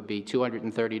 house, it would be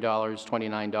 $230,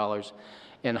 $29,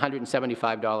 and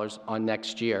 $175 on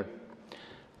next year.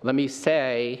 Let me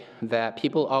say that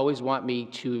people always want me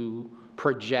to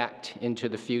project into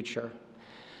the future.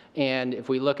 And if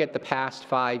we look at the past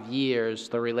 5 years,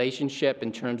 the relationship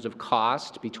in terms of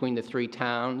cost between the three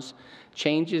towns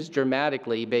changes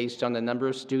dramatically based on the number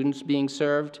of students being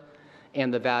served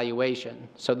and the valuation.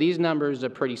 So these numbers are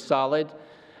pretty solid.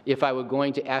 If I were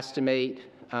going to estimate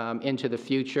into the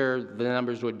future, the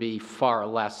numbers would be far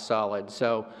less solid.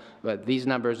 So, but these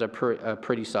numbers are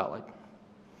pretty solid.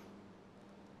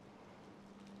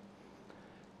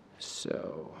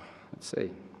 So, let's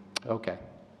see. Okay.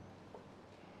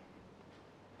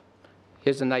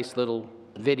 Here's a nice little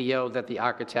video that the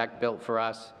architect built for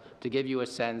us to give you a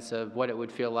sense of what it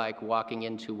would feel like walking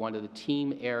into one of the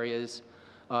team areas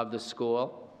of the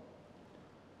school.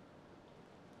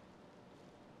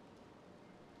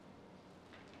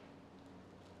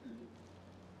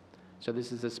 So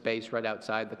this is the space right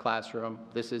outside the classroom.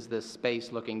 This is the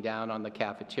space looking down on the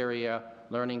cafeteria,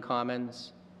 learning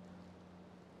commons.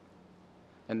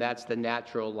 And that's the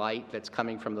natural light that's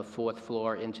coming from the 4th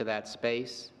floor into that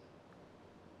space.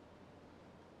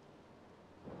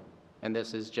 And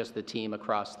this is just the team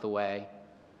across the way.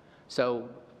 So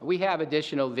we have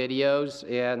additional videos,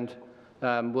 and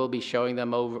we'll be showing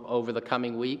them over the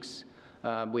coming weeks.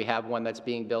 We have one that's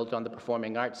being built on the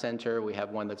Performing Arts Center. We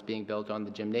have one that's being built on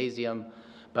the gymnasium.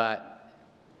 But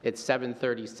it's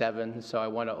 7:37, so I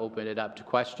want to open it up to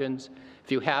questions.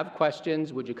 If you have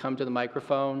questions, would you come to the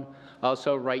microphone?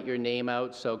 Also, write your name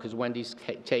out, because Wendy's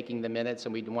taking the minutes,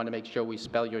 and we want to make sure we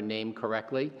spell your name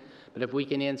correctly. But if we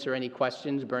can answer any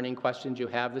questions, burning questions you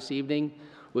have this evening,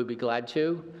 we'd be glad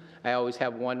to. I always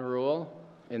have one rule,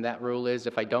 and that rule is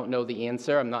if I don't know the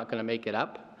answer, I'm not going to make it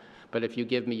up. But if you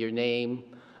give me your name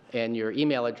and your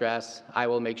email address, I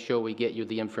will make sure we get you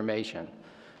the information.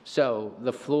 So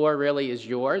the floor really is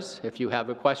yours. If you have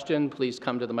a question, please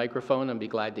come to the microphone and be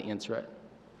glad to answer it.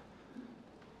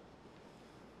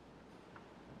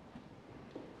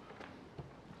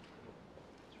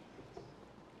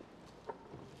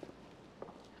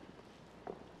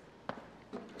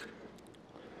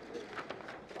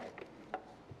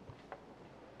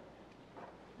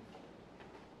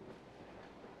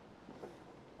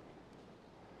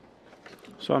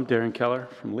 So I'm Darren Keller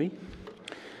from Lee.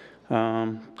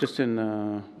 Just in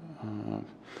the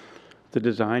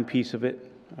design piece of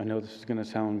it, I know this is going to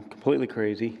sound completely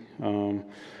crazy.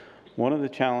 One of the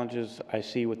challenges I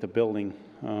see with the building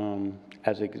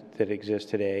that exists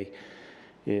today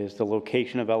is the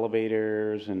location of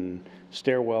elevators and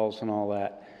stairwells and all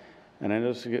that. And I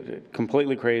know this is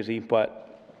completely crazy,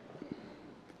 but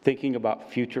thinking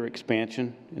about future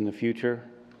expansion in the future,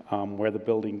 where the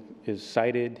building is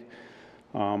sited,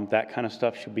 that kind of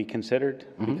stuff should be considered,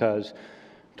 because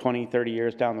 20, 30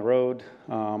 years down the road,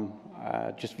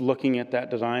 just looking at that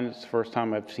design, it's the first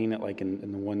time I've seen it like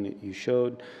in the one that you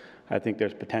showed. I think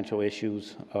there's potential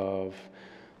issues of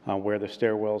where the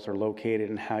stairwells are located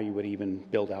and how you would even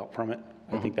build out from it.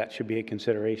 I think that should be a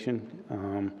consideration.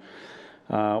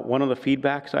 One of the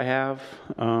feedbacks I have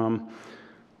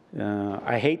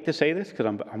I hate to say this because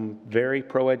I'm very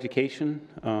pro-education.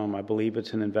 I believe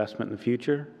it's an investment in the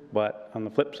future, but on the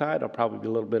flip side, I'll probably be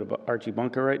a little bit of an Archie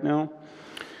Bunker right now.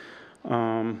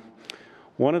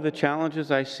 One of the challenges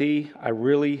I see, I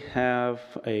really have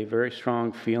a very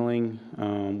strong feeling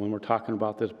when we're talking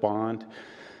about this bond.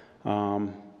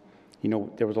 You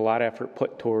know, there was a lot of effort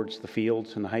put towards the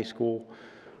fields in the high school.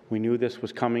 We knew this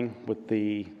was coming with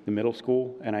the middle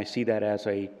school, and I see that as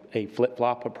a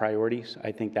flip-flop of priorities.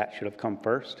 I think that should have come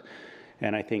first,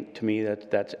 and I think to me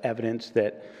that's evidence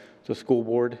that the school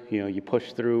board, you know, you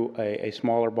push through a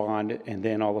smaller bond and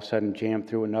then all of a sudden jam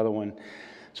through another one.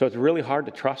 So it's really hard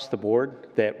to trust the board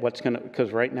that what's going to,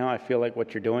 because right now I feel like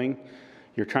what you're doing,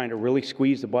 you're trying to really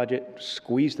squeeze the budget,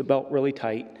 squeeze the belt really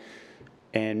tight,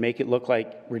 and make it look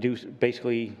like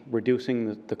basically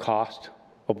reducing the cost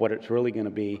of what it's really going to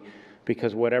be,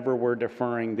 because whatever we're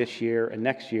deferring this year and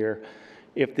next year,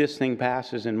 if this thing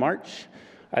passes in March,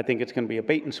 I think it's going to be a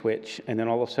bait and switch, and then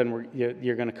all of a sudden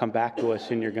you're going to come back to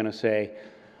us and you're going to say,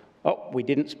 oh, we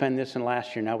didn't spend this in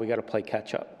last year, now we got to play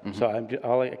catch up. Mm-hmm. So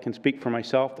all I can speak for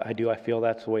myself, I feel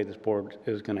that's the way this board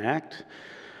is going to act.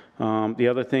 The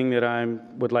other thing that I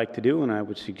would like to do, and I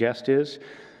would suggest is,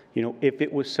 you know, if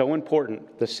it was so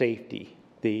important, the safety,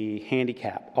 the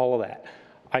handicap, all of that,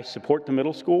 I support the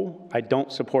middle school. I don't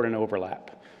support an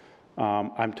overlap.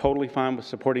 I'm totally fine with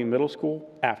supporting middle school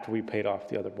after we paid off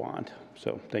the other bond.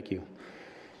 So thank you.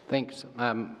 Thanks.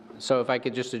 So if I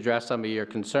could just address some of your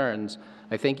concerns,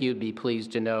 I think you'd be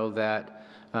pleased to know that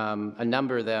a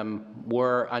number of them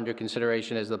were under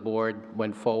consideration as the board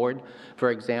went forward.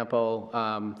 For example,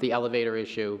 the elevator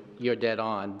issue, you're dead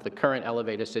on. The current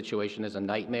elevator situation is a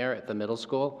nightmare at the middle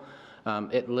school.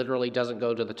 It literally doesn't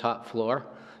go to the top floor.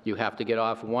 You have to get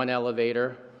off one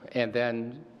elevator and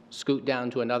then scoot down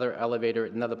to another elevator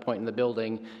at another point in the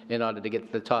building in order to get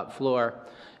to the top floor.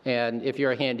 And if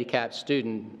you're a handicapped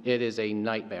student, it is a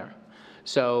nightmare.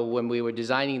 So when we were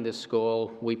designing this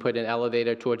school, we put an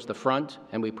elevator towards the front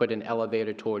and we put an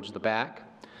elevator towards the back.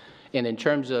 And in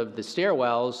terms of the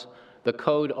stairwells, the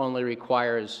code only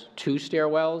requires 2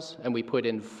 stairwells, and we put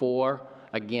in 4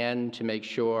 again to make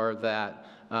sure that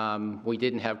we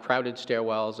didn't have crowded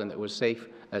stairwells and it was safe.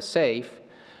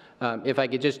 If I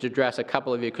could just address a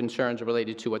couple of your concerns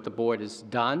related to what the board has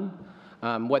done.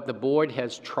 What the board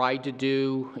has tried to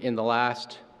do in the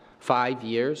last 5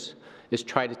 years is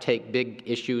try to take big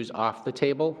issues off the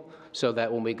table so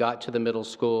that when we got to the middle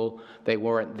school, they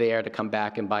weren't there to come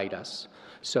back and bite us.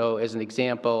 So as an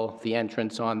example, the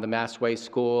entrance on the Massway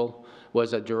School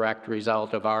was a direct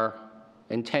result of our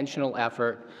intentional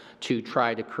effort to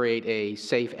try to create a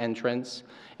safe entrance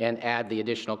and add the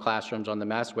additional classrooms on the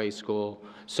Massway School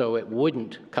so it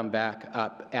wouldn't come back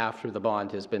up after the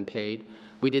bond has been paid.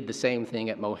 We did the same thing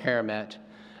at Moheramet,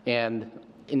 and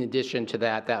in addition to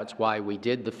that, that's why we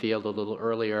did the field a little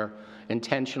earlier,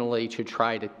 intentionally to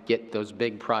try to get those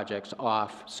big projects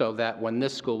off so that when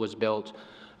this school was built,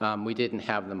 we didn't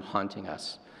have them haunting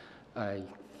us. I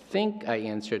think I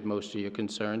answered most of your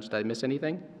concerns. Did I miss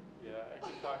anything? Yeah, I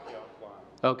can talk to you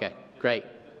offline. Okay, great.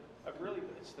 Really,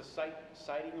 it's the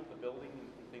siting of the building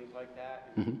and things like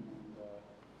that, Mm-hmm. and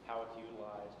how it's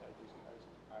utilized.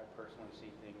 I personally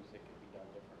see things that could be done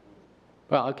differently.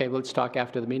 Well, okay, let's talk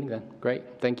after the meeting then. Great,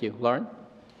 thank you. Lauren?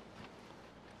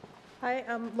 Hi,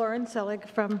 I'm Lauren Selig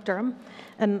from Durham,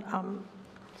 and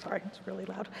sorry, it's really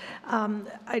loud.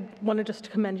 I wanted just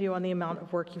to commend you on the amount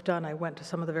of work you've done. I went to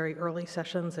some of the very early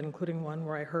sessions, including one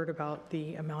where I heard about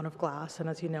the amount of glass, and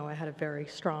as you know, I had a very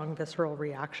strong visceral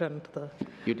reaction to the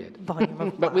volume of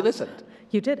glass. But we listened.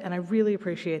 You did, and I really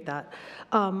appreciate that.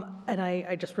 And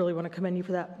I just really want to commend you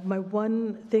for that. My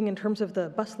one thing in terms of the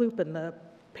bus loop and the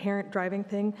parent driving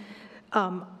thing,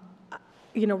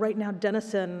 you know, right now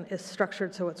Denison is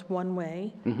structured so it's one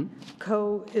way. Mm-hmm.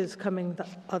 Co is coming the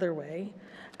other way.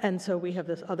 And so we have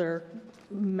this other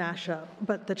mashup.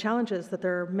 But the challenge is that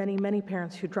there are many, many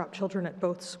parents who drop children at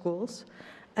both schools.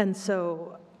 And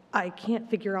so I can't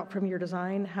figure out from your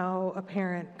design how a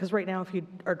parent, because right now if you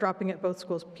are dropping at both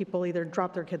schools, people either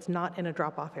drop their kids not in a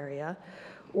drop-off area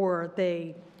or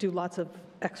they do lots of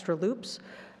extra loops.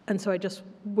 And so I just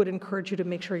would encourage you to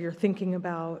make sure you're thinking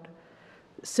about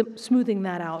smoothing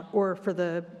that out, or for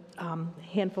the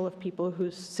handful of people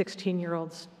whose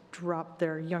 16-year-olds drop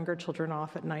their younger children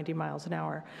off at 90 miles an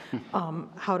hour,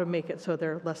 how to make it so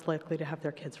they're less likely to have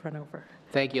their kids run over.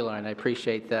 Thank you, Lauren. I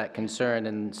appreciate that concern.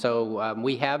 And so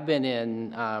we have been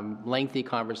in lengthy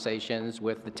conversations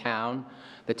with the town.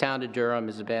 The town of Durham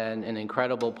has been an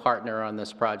incredible partner on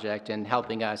this project and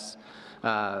helping us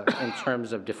in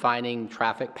terms of defining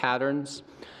traffic patterns.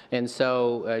 And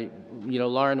so,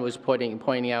 Lauren was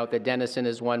pointing out that Denison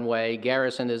is one way,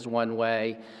 Garrison is one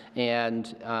way,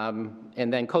 and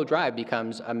then Code Drive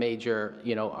becomes a major,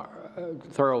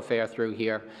 thoroughfare through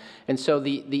here. And so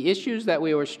the issues that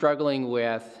we were struggling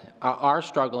with, are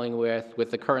struggling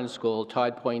with the current school,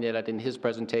 Todd pointed out in his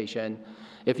presentation.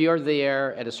 If you're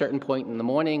there at a certain point in the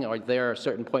morning or there at a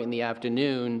certain point in the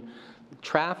afternoon,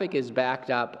 traffic is backed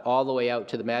up all the way out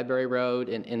to the Madbury Road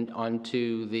and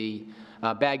onto the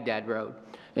Baghdad Road.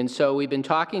 And so we've been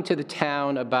talking to the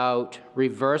town about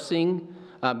reversing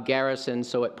Garrison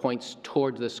so it points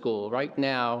towards the school. Right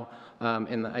now,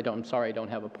 I'm sorry I don't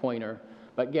have a pointer,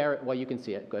 but well, you can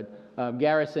see it, good.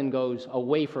 Garrison goes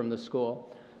away from the school.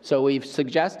 So we've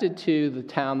suggested to the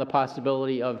town the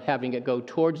possibility of having it go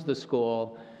towards the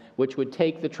school, which would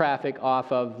take the traffic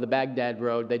off of the Baghdad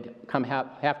Road. They'd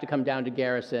have to come down to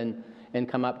Garrison and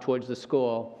come up towards the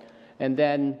school. And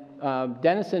then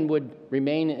Denison would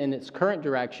remain in its current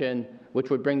direction,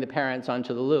 which would bring the parents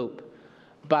onto the loop.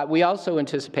 But we also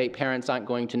anticipate parents aren't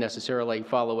going to necessarily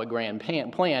follow a grand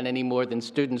plan any more than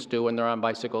students do when they're on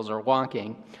bicycles or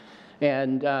walking.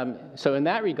 And so in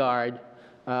that regard,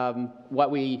 what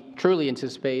we truly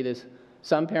anticipate is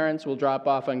some parents will drop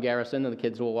off on Garrison and the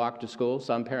kids will walk to school.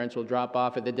 Some parents will drop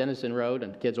off at the Denison Road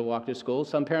and the kids will walk to school.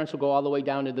 Some parents will go all the way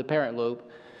down to the parent loop.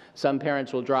 Some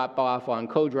parents will drop off on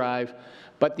Code Drive.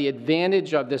 But the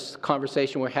advantage of this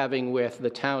conversation we're having with the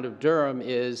town of Durham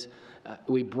is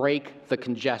we break the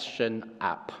congestion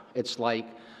up. It's like,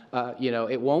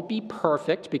 it won't be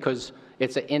perfect because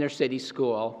it's an inner city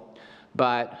school.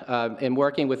 But in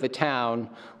working with the town,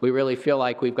 we really feel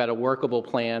like we've got a workable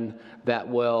plan that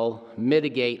will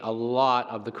mitigate a lot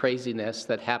of the craziness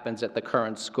that happens at the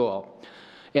current school.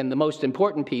 And the most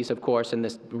important piece, of course, in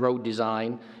this road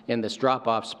design, in this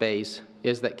drop-off space,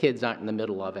 is that kids aren't in the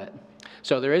middle of it.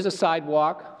 So there is a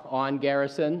sidewalk on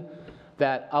Garrison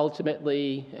that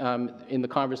ultimately, in the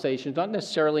conversations, not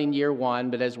necessarily in year one,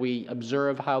 but as we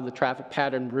observe how the traffic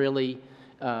pattern really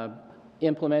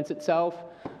implements itself,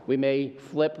 we may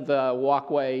flip the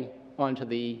walkway onto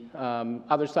the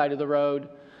other side of the road.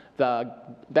 The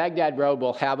Baghdad Road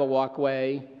will have a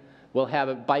walkway. We'll have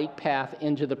a bike path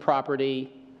into the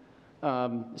property.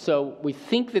 So we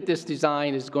think that this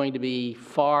design is going to be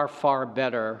far, far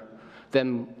better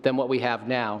than what we have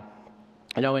now.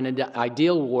 I know in an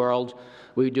ideal world,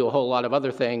 we would do a whole lot of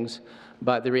other things,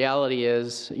 but the reality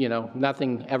is,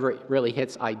 nothing ever really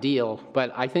hits ideal.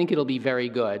 But I think it'll be very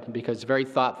good because it's very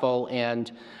thoughtful, and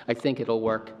I think it'll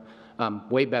work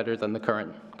way better than the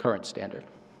current standard.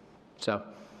 So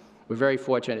we're very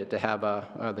fortunate to have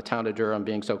the town of Durham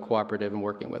being so cooperative and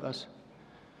working with us.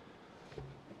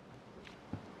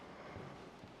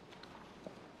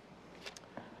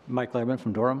 Mike Lehrman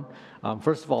from Durham.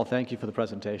 First of all, thank you for the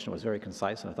presentation. It was very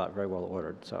concise and I thought very well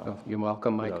ordered. So you're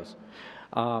welcome, Mike.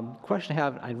 Question I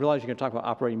have, I realize you're going to talk about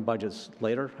operating budgets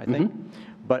later, I think,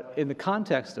 but in the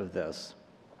context of this,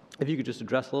 if you could just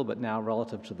address a little bit now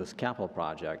relative to this capital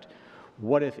project,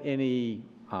 what, if any,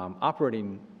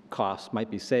 operating costs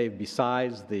might be saved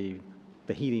besides the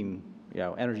heating,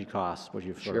 energy costs, which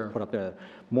you've sort of put up there,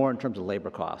 more in terms of labor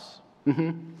costs?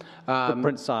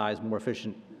 Footprint size, more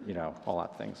efficient, all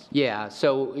that things. Yeah,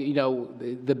 so,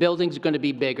 the building's going to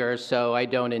be bigger, so I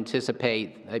don't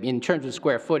anticipate, in terms of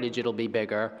square footage, it'll be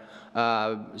bigger.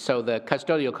 So the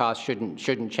custodial cost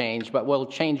shouldn't change, but will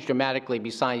change dramatically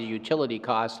besides utility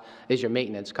cost is your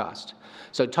maintenance cost.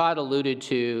 So Todd alluded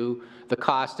to the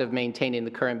cost of maintaining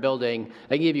the current building.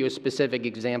 I give you a specific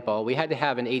example. We had to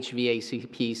have an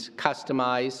HVAC piece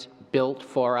customized, built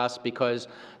for us because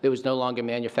it was no longer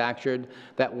manufactured.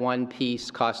 That one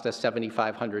piece cost us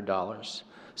 $7,500.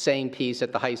 Same piece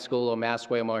at the high school or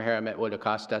Massway or Harrimet would have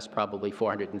cost us probably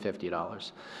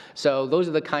 $450. So those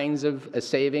are the kinds of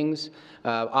savings.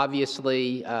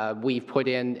 Obviously, we've put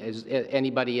in, as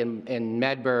anybody in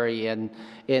Madbury and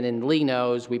in Lee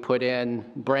knows, we put in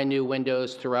brand new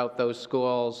windows throughout those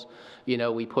schools.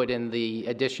 We put in the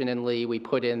addition in Lee, we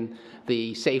put in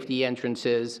the safety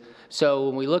entrances. So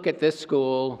when we look at this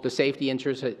school, the safety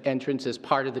entrance is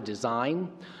part of the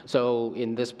design. So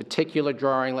in this particular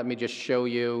drawing, let me just show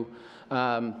you,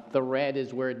 the red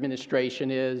is where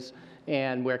administration is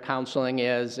and where counseling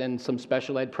is and some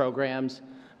special ed programs.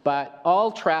 But all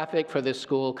traffic for this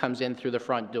school comes in through the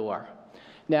front door.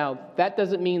 Now, that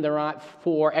doesn't mean there aren't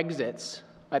 4 exits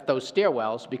at those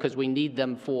stairwells because we need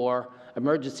them for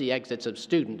emergency exits of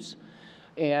students.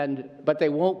 But they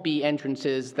won't be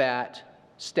entrances that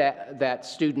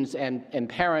students and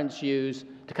parents use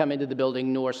to come into the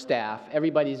building, nor staff.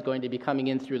 Everybody's going to be coming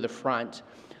in through the front.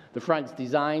 The front's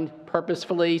designed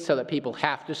purposefully so that people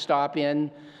have to stop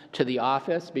in to the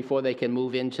office before they can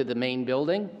move into the main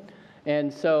building.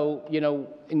 And so,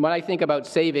 and when I think about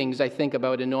savings, I think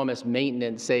about enormous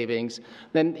maintenance savings.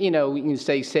 Then, you can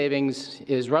say savings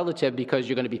is relative because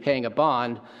you're going to be paying a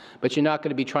bond, but you're not going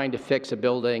to be trying to fix a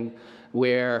building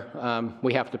where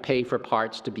we have to pay for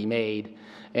parts to be made.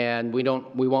 And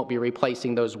we won't be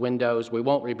replacing those windows. We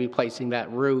won't be replacing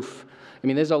that roof. I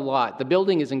mean, there's a lot. The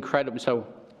building is incredible. So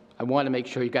I want to make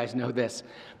sure you guys know this.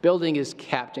 Building is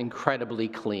kept incredibly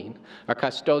clean. Our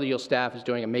custodial staff is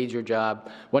doing a major job.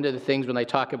 One of the things when I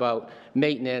talk about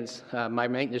maintenance, my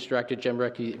maintenance director, Jim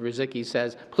Rizicki,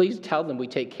 says, please tell them we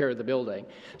take care of the building.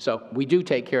 So we do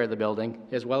take care of the building,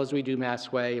 as well as we do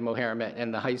Massway, Mohammed,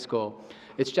 and the high school.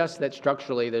 It's just that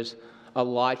structurally there's a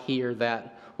lot here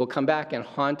that will come back and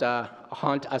haunt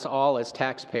us all as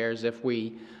taxpayers if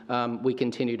we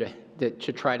continue to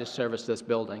try to service this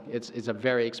building. It's a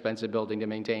very expensive building to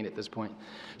maintain at this point.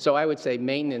 So I would say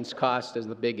maintenance cost is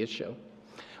the big issue.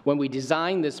 When we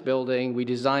designed this building, we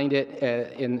designed it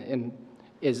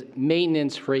as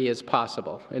maintenance-free as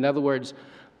possible. In other words,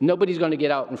 nobody's going to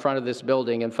get out in front of this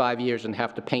building in 5 years and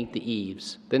have to paint the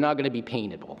eaves. They're not going to be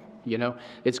paintable,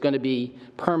 It's going to be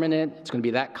permanent. It's going to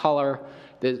be that color.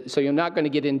 So you're not going to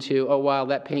get into, oh, wow,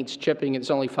 that paint's chipping, it's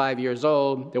only 5 years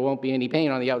old, there won't be any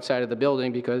paint on the outside of the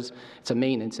building because it's a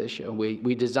maintenance issue.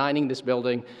 We're designing this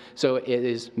building so it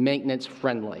is maintenance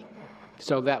friendly.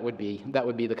 So that would be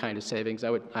the kind of savings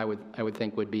I would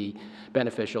think would be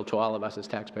beneficial to all of us as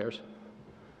taxpayers.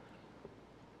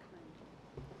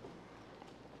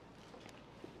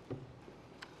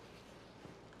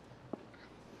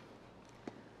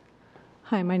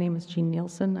 Hi, my name is Jean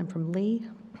Nielsen. I'm from Lee.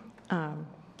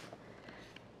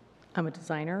 I'm a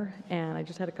designer, and I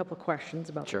just had a couple of questions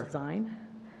about the design.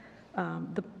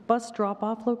 The bus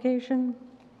drop-off location,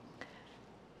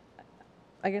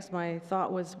 I guess my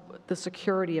thought was the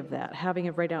security of that, having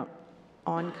it right out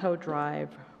on Co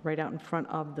Drive, right out in front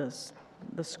of the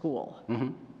school,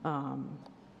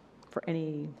 for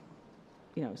any,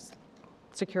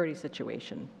 security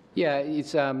situation. Yeah,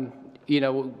 it's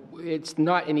it's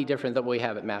not any different than what we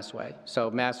have at Massway.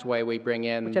 So Massway, we bring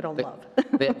in... Which I don't love.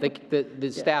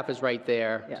 the staff is right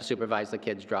there to supervise the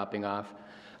kids dropping off.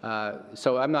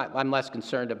 So I'm less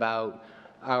concerned about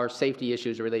our safety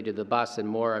issues related to the bus and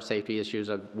more our safety issues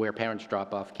of where parents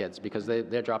drop off kids, because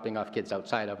they're dropping off kids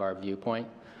outside of our viewpoint.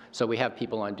 So we have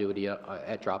people on duty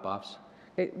at drop-offs.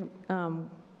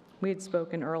 We had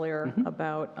spoken earlier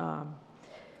about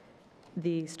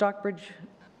the Stockbridge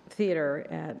Theater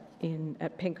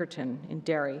at Pinkerton in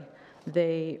Derry.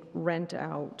 They rent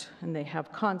out and they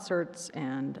have concerts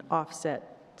and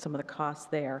offset some of the costs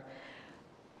there.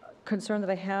 Concern that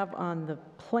I have on the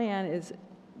plan is,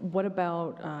 what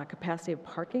about capacity of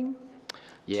parking?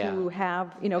 Yeah. To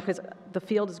have, because the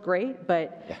field is great,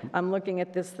 but I'm looking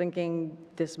at this thinking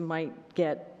this might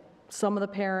get some of the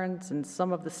parents and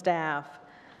some of the staff.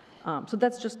 So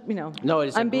that's just, No,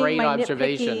 it's a great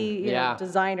observation. I'm being my nitpicky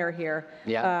designer here.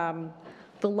 Yeah.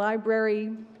 The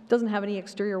library doesn't have any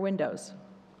exterior windows.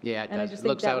 Yeah, it And I does. just It think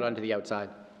looks that out onto the outside.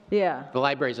 Yeah. The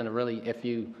library's in a really, if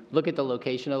you look at the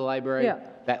location of the library, Yeah.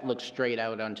 that looks straight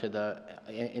out onto the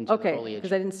Okay, foliage.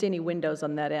 because I didn't see any windows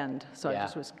on that end, so I Yeah,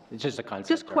 just was it's just a concept.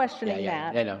 just drawing. questioning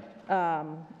Yeah, that. I know.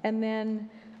 And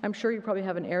then I'm sure you probably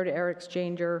have an air-to-air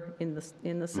exchanger in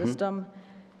the system.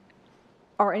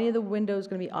 Are any of the windows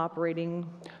going to be operating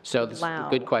So this is a loud?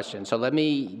 good question. So let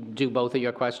me do both of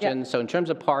your questions. So in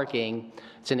terms of parking,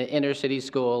 it's in an inner city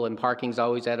school and parking's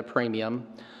always at a premium.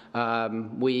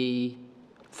 We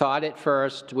thought at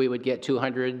first we would get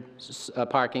 200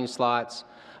 parking slots.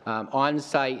 On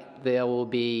site there will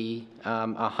be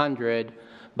 100,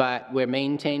 but we're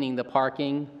maintaining the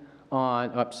parking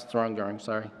on, oops, wrong drawing,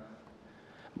 sorry.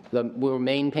 We're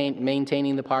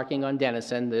maintaining the parking on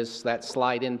Denison. There's that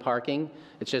slide-in parking.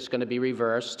 It's just going to be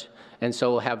reversed, and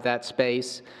so we'll have that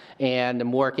space. And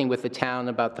I'm working with the town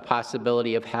about the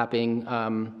possibility of having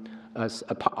parking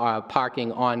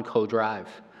on Co Drive.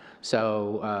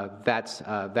 So that's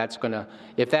going to,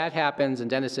 if that happens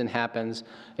and Denison happens,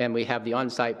 and we have the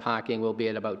on-site parking, we'll be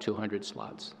at about 200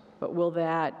 slots. But will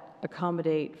that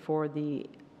accommodate for the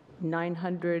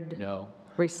 900? No.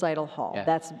 Recital hall? Yeah.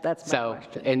 That's my So,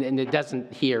 question. and it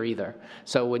doesn't here either.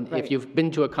 So if Right. you've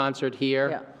been to a concert here,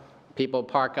 Yeah. people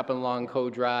park up along Co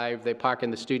Drive, they park in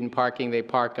the student parking, they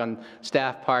park on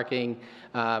staff parking,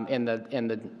 and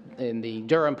the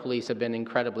Durham police have been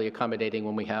incredibly accommodating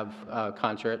when we have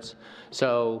concerts.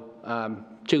 So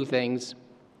two things.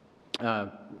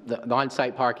 The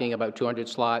on-site parking, about 200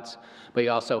 slots, but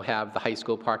you also have the high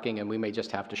school parking, and we may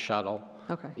just have to shuttle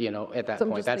Okay. you know, at that So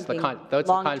I'm point. just That's thinking the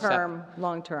concept.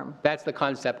 long-term. That's the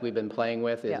concept we've been playing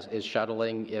with, is Yeah.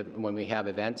 shuttling when we have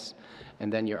events.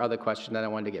 And then your other question that I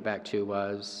wanted to get back to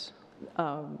was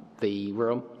the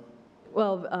room?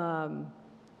 Well,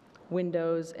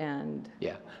 windows and,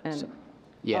 Yeah. and So-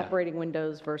 yeah. operating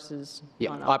windows versus Yeah,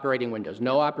 non-op. operating windows,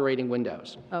 no operating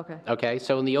windows. Okay, Okay,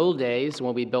 so in the old days,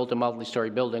 when we built a multi-story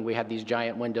building, we had these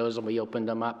giant windows and we opened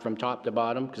them up from top to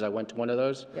bottom, because I went to one of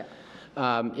those. yeah,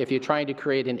 If you're trying to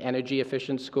create an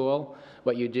energy-efficient school,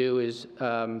 what you do is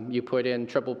you put in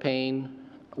triple pane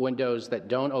windows that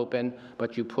don't open,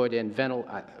 but you put in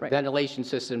ventilation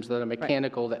systems that are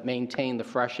mechanical that maintain the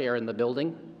fresh air in the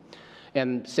building.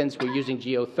 And since we're using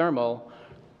geothermal,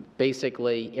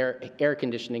 basically air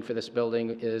conditioning for this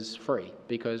building is free,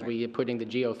 because we are putting the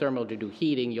geothermal to do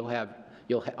heating.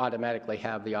 You'll automatically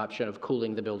have the option of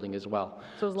cooling the building as well.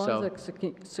 so as long as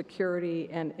the security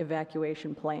and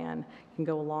evacuation plan can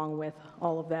go along with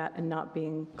all of that and not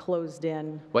being closed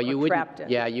in Well, you or wouldn't, trapped in.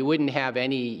 yeah, you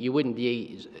wouldn't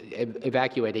be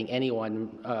evacuating anyone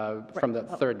from the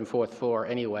third and fourth floor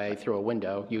anyway through a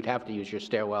window. You'd have to use your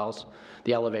stairwells.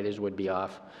 The elevators would be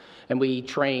off. And we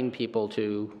train people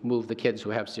to move the kids who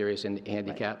have serious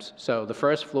handicaps. So the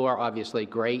first floor, obviously,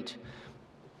 great.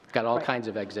 Got all kinds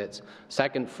of exits.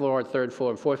 Second floor, third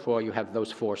floor, and fourth floor, you have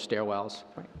those 4 stairwells.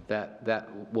 That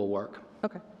will work.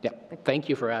 Okay. Yeah, thank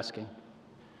you for asking.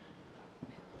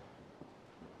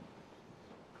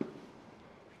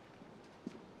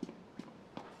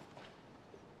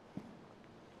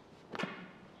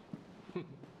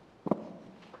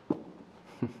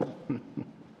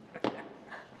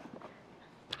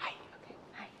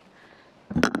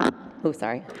 Oh,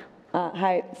 sorry.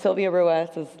 Hi, Sylvia Rua.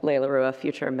 This is Layla Rua,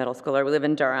 future middle schooler. We live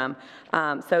in Durham.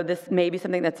 So this may be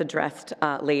something that's addressed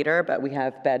later, but we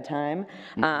have bedtime,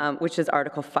 which is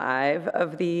Article 5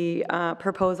 of the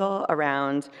proposal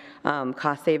around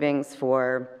cost savings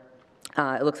for,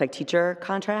 it looks like teacher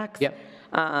contracts. Yep.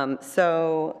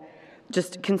 So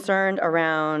just concerned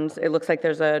around, it looks like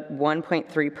there's a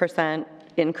 1.3%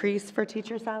 increase for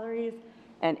teacher salaries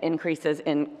and increases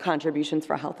in contributions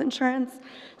for health insurance.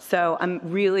 So I'm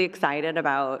really excited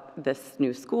about this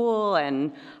new school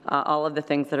and all of the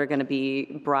things that are going to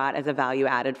be brought as a value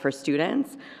added for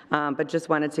students, but just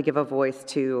wanted to give a voice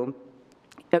to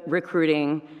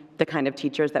recruiting the kind of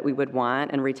teachers that we would want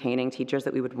and retaining teachers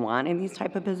that we would want in these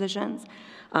type of positions,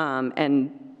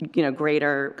 and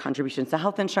greater contributions to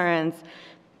health insurance,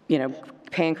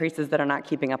 pay increases that are not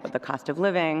keeping up with the cost of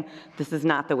living. This is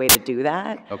not the way to do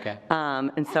that. Okay.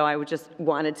 And so I just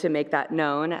wanted to make that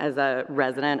known as a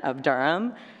resident of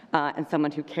Durham and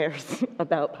someone who cares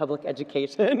about public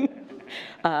education,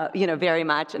 very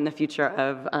much in the future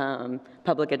of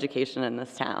public education in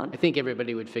this town. I think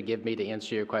everybody would forgive me to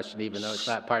answer your question, even though it's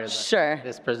not part of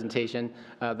this presentation.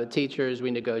 The teachers,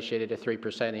 we negotiated a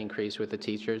 3% increase with the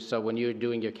teachers. So when you're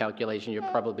doing your calculation, you're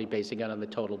probably basing it on the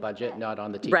total budget, not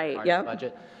on the teacher part of the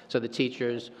budget. So the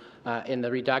teachers, in the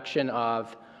reduction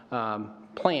of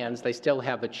plans, they still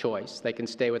have a choice. They can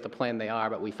stay with the plan they are,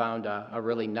 but we found a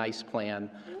really nice plan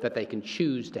that they can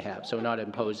choose to have, so not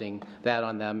imposing that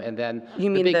on them. And then you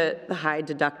mean the high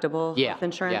deductible health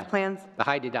insurance plans? The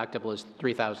high deductible is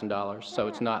 $3,000, so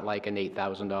it's not like an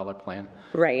 $8,000 plan.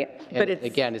 Right, but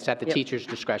it's at the teacher's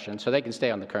discretion, so they can stay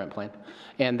on the current plan.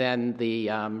 And then the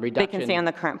reduction. They can stay on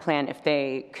the current plan if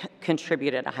they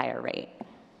contribute at a higher rate.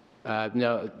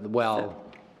 No, well.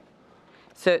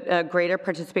 So greater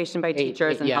participation by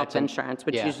teachers in health insurance,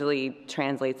 which usually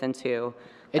translates into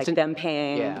them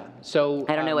paying. Yeah. So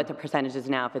I don't know what the percentage is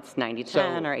now, if it's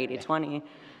 90-10 or 80-20.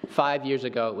 5 years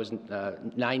ago, it was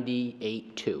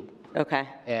 98-2. Okay.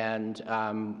 And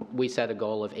we set a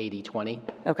goal of 80-20.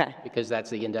 Okay. Because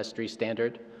that's the industry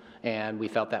standard, and we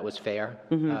felt that was fair,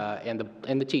 and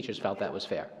the teachers felt that was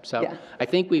fair. So I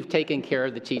think we've taken care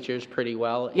of the teachers pretty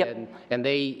well, and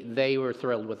they were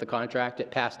thrilled with the contract. It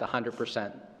passed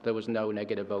 100%. There was no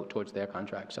negative vote towards their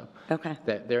contract, so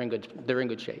they're in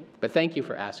good shape. But thank you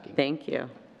for asking. Thank you.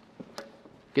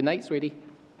 Good night, sweetie.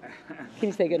 Can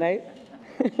you say good night?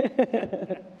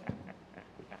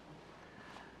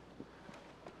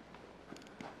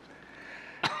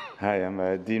 Hi,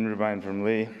 I'm Dean Rubine from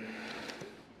Lee.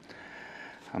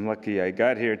 I'm lucky I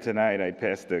got here tonight. I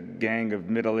passed a gang of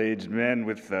middle-aged men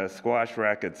with squash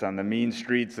rackets on the mean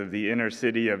streets of the inner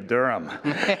city of Durham.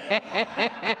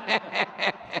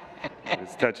 It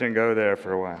was touch and go there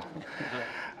for a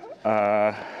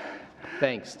while.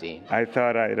 Thanks, Dean. I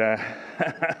thought I'd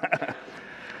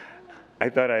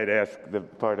ask the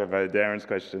part of Darren's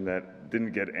question that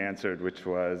didn't get answered, which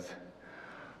was,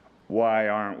 why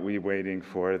aren't we waiting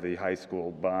for the high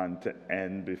school bond to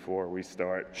end before we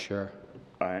start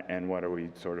and what are we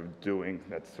sort of doing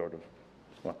that's sort of,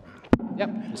 well, Yep.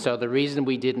 So the reason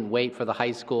we didn't wait for the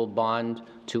high school bond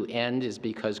to end is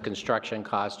because construction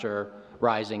costs are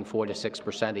rising 4 to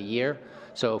 6% a year.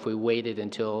 So if we waited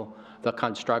until the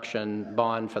construction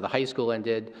bond for the high school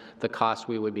ended, the cost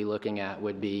we would be looking at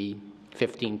would be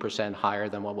 15% higher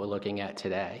than what we're looking at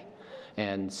today.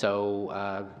 And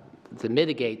so to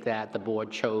mitigate that, the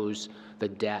board chose the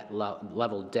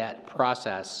level debt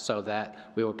process so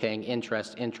that we were paying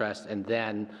interest, and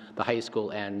then the high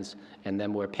school ends, and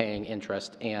then we're paying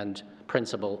interest and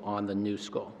principal on the new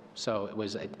school. So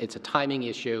it's a timing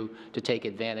issue to take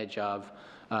advantage of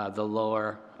the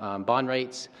lower bond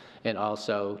rates, and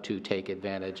also to take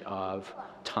advantage of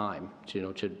time,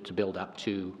 to build up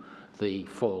to the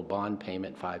full bond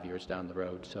payment 5 years down the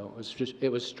road. So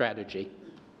it was strategy.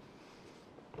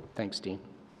 Thanks, Dean.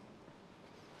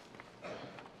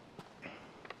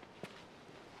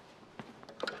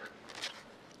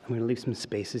 I'm going to leave some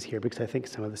spaces here because I think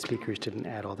some of the speakers didn't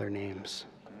add all their names.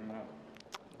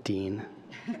 Dean.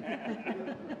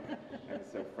 I'm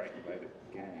so frightened by the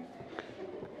gang.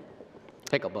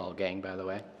 Pickleball gang, by the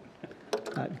way.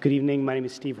 Good evening. My name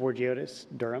is Steve Wargiotis,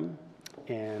 Durham,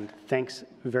 and thanks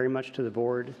very much to the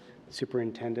board,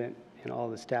 superintendent, and all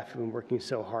the staff who have been working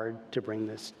so hard to bring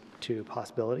this to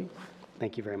possibility.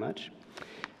 Thank you very much.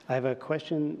 I have a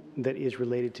question that is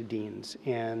related to deans,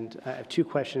 and I have two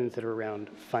questions that are around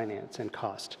finance and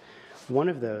cost. One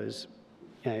of those,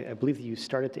 I believe that you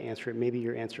started to answer it, maybe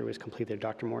your answer was complete there,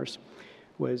 Dr. Morse,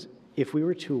 was if we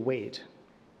were to wait,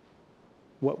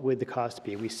 what would the cost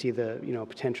be? We see the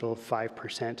potential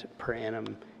 5% per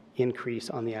annum increase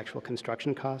on the actual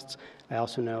construction costs. I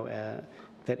also know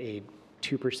that a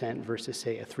 2% versus,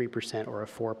 say, a 3% or a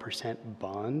 4%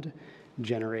 bond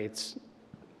generates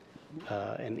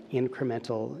an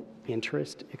incremental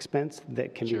interest expense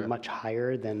that can be much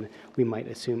higher than we might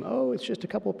assume, oh, it's just a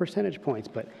couple of percentage points,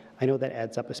 but I know that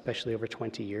adds up, especially over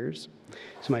 20 years.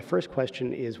 So my first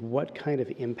question is, what kind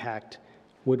of impact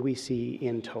would we see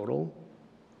in total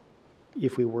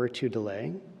if we were to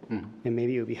delay? And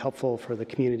maybe it would be helpful for the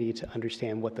community to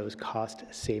understand what those cost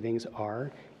savings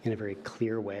are in a very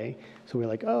clear way. So we're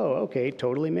like, oh, okay,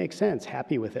 totally makes sense,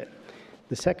 happy with it.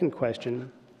 The second question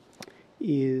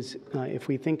is, if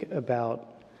we think about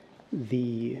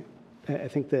I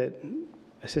think that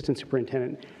Assistant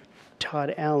Superintendent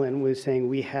Todd Allen was saying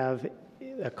we have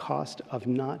a cost of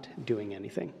not doing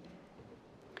anything.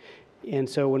 And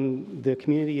so when the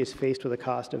community is faced with a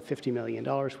cost of $50 million,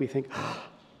 we think,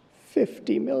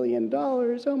 $50 million,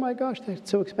 oh my gosh, that's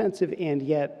so expensive. And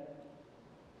yet,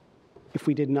 if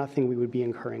we did nothing, we would be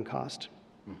incurring cost.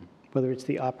 Whether it's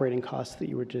the operating costs that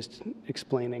you were just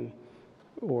explaining,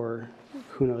 or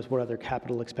who knows what other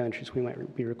capital expenditures we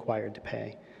might be required to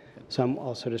pay. So I'm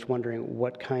also just wondering,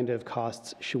 what kind of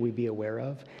costs should we be aware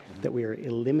of that we are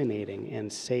eliminating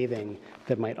and saving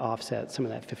that might offset some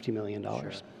of that $50 million?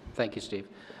 Sure. Thank you, Steve.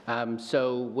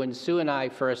 So when Sue and I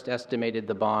first estimated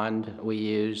the bond, we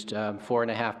used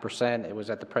 4.5%. It was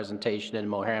at the presentation in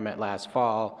Mohammed last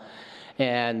fall.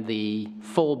 And the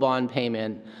full bond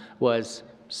payment was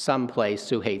someplace,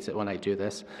 Sue hates it when I do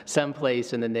this,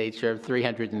 someplace in the nature of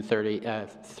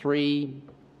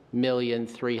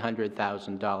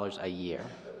 $3,300,000 a year.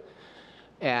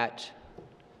 At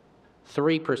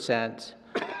 3%,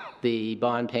 the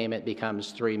bond payment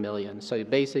becomes $3 million. So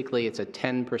basically, it's a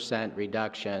 10%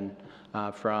 reduction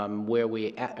from where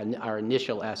our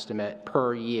initial estimate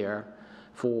per year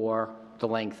for the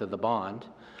length of the bond.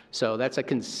 So that's a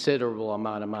considerable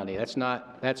amount of money. That's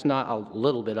not a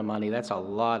little bit of money. That's a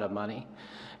lot of money.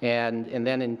 And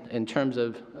then in terms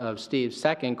of Steve's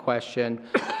second question,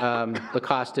 the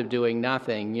cost of doing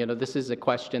nothing. This is a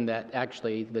question that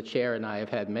actually the chair and I have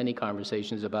had many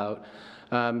conversations about.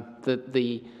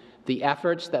 The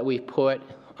efforts that we've put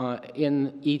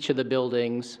in each of the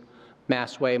buildings,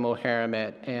 Massway,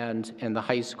 Mohammed, and the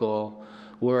high school,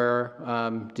 were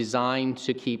designed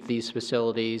to keep these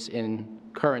facilities in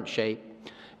current shape,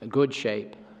 good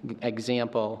shape.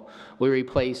 Example, we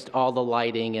replaced all the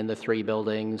lighting in the 3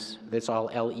 buildings. It's all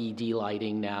LED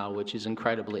lighting now, which is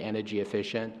incredibly energy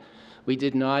efficient. We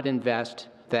did not invest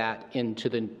that into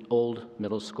the old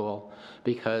middle school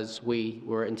because we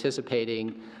were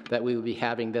anticipating that we would be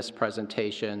having this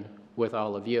presentation with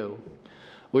all of you.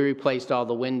 We replaced all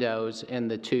the windows in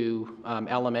the 2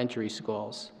 elementary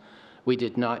schools. We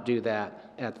did not do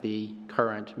that at the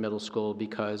current middle school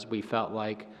because we felt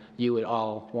like you would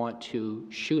all want to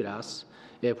shoot us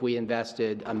if we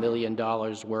invested $1 million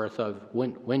worth of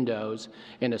windows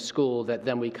in a school that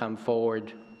then we come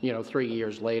forward 3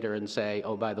 years later and say,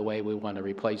 oh, by the way, we want to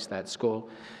replace that school.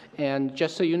 And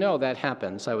just so you know, that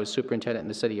happens. I was superintendent in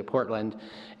the city of Portland,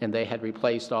 and they had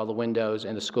replaced all the windows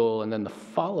in the school, and then the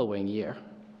following year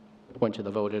went to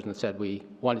the voters and said, we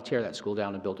want to tear that school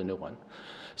down and build a new one.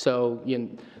 So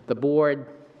the board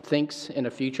thinks in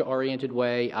a future-oriented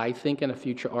way. I think in a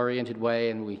future-oriented way,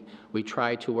 and we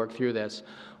try to work through this.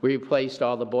 We replaced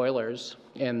all the boilers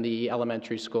in the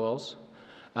elementary schools.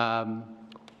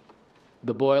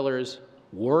 The boilers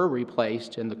were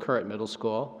replaced in the current middle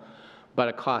school, but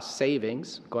a cost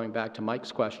savings, going back to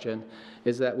Mike's question,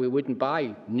 is that we wouldn't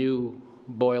buy new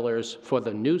boilers for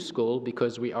the new school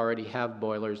because we already have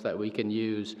boilers that we can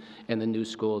use in the new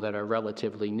school that are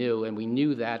relatively new. And we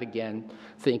knew that, again,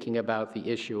 thinking about the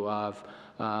issue of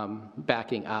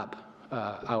backing up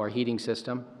our heating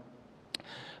system.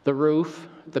 The roof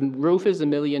is a $1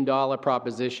 million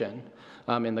proposition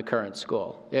in the current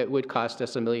school. It would cost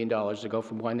us $1 million to go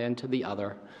from one end to the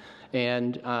other.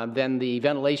 And then the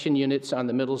ventilation units on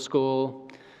the middle school,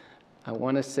 I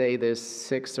want to say there's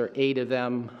 6 or 8 of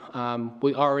them.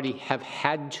 We already have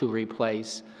had to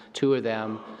replace 2 of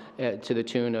them to the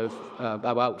tune of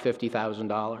about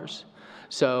 $50,000.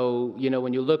 So,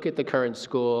 when you look at the current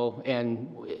school and,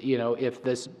 if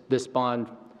this bond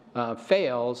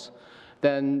fails,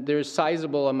 then there's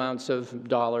sizable amounts of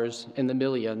dollars in the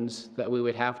millions that we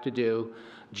would have to do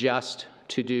just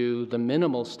to do the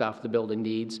minimal stuff the building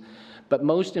needs. But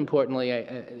most importantly,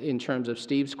 in terms of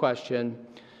Steve's question,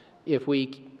 if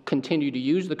we continue to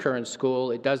use the current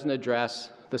school, it doesn't address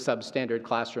the substandard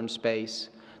classroom space,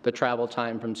 the travel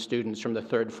time from students from the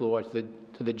 3rd floor to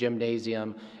the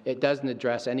gymnasium. It doesn't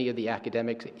address any of the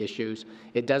academic issues.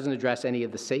 It doesn't address any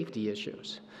of the safety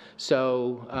issues.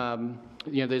 So,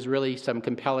 there's really some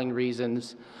compelling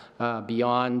reasons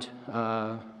beyond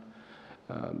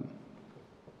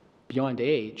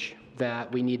age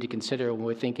that we need to consider when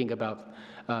we're thinking about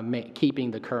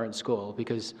keeping the current school,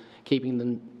 because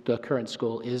keeping the current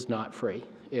school is not free.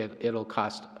 It'll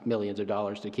cost millions of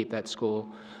dollars to keep that school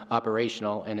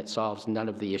operational, and it solves none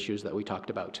of the issues that we talked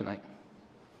about tonight.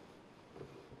 Did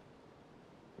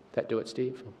that do it,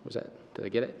 Steve? Did I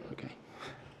get it? Okay.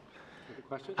 Other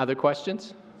questions? Other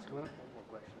questions?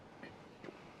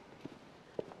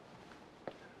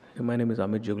 My name is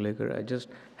Amit Juglekar. I just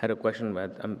had a question,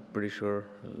 but I'm pretty sure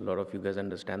a lot of you guys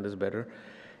understand this better.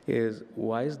 Is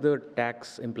why is the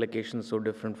tax implication so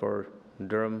different for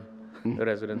Durham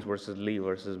residents versus Lee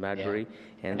versus Madbury?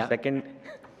 Yeah. And yeah. second,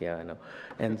 yeah, I know.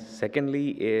 And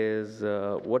secondly is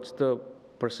what's the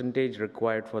percentage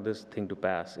required for this thing to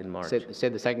pass in March? Say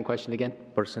the second question again.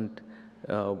 Percent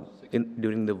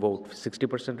during the vote,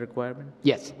 60% requirement?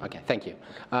 Yes, okay, thank you.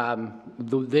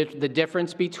 The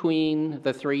difference between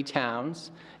the 3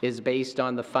 towns is based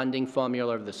on the funding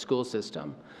formula of the school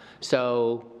system.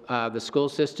 So the school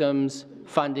system's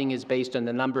funding is based on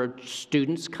the number of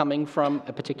students coming from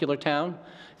a particular town.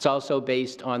 It's also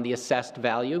based on the assessed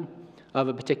value of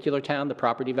a particular town, the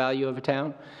property value of a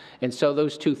town. And so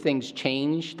those 2 things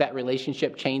change. That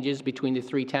relationship changes between the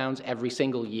 3 towns every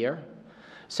single year.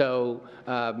 So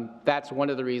that's one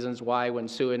of the reasons why when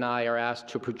Sue and I are asked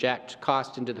to project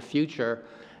cost into the future,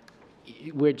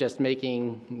 we're just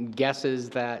making guesses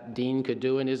that Dean could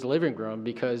do in his living room,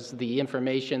 because the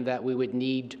information that we would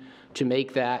need to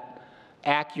make that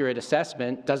accurate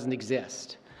assessment doesn't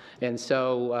exist. And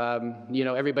so,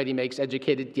 everybody makes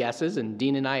educated guesses, and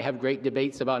Dean and I have great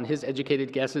debates about his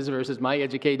educated guesses versus my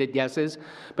educated guesses,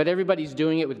 but everybody's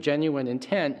doing it with genuine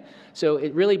intent. So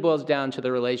it really boils down to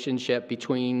the relationship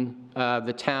between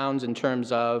the towns in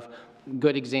terms of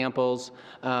good examples.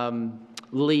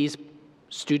 Lee's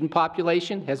student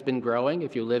population has been growing.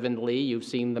 If you live in Lee, you've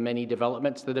seen the many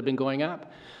developments that have been going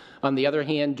up. On the other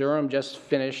hand, Durham just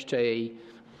finished a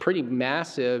pretty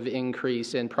massive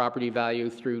increase in property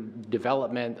value through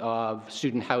development of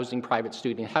student housing, private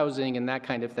student housing, and that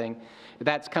kind of thing.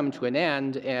 That's come to an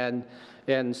end,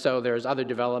 and so there's other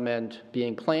development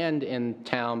being planned in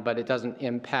town, but it doesn't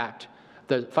impact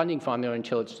the funding formula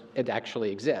until it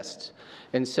actually exists.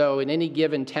 And so in any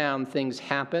given town, things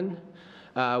happen.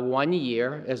 One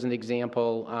year, as an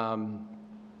example,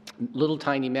 little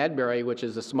tiny Madbury, which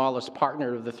is the smallest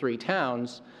partner of the 3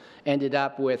 towns, ended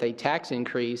up with a tax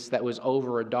increase that was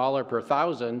over $1 per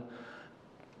thousand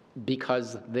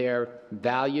because their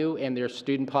value and their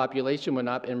student population went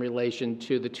up in relation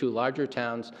to the 2 larger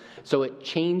towns. So it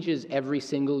changes every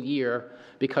single year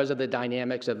because of the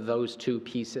dynamics of those 2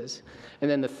 pieces. And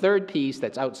then the third piece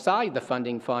that's outside the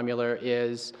funding formula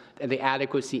is the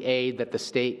adequacy aid that the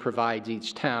state provides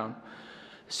each town.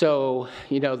 So,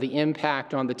 the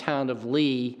impact on the town of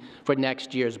Lee for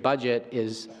next year's budget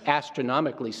is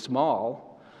astronomically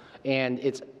small And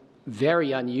it's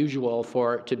very unusual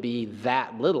for it to be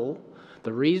that little.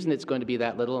 The reason it's going to be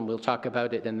that little, and we'll talk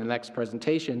about it in the next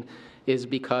presentation, is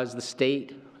because the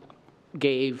state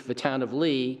gave the town of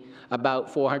Lee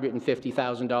about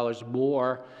 $450,000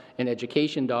 more in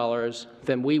education dollars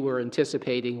than we were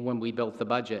anticipating when we built the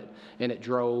budget, and it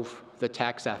drove the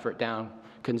tax effort down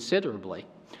considerably.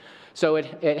 So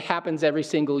it happens every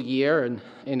single year,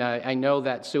 and I know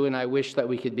that Sue and I wish that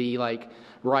we could be like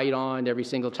right on every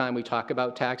single time we talk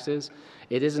about taxes.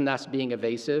 It isn't us being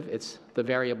evasive, it's the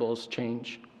variables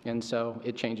change, and so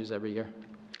it changes every year.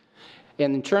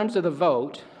 And in terms of the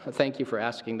vote, thank you for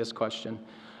asking this question,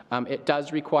 it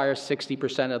does require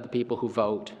 60% of the people who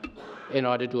vote in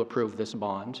order to approve this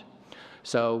bond.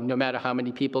 So no matter how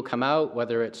many people come out,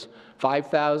 whether it's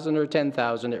 5,000 or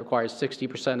 10,000, it requires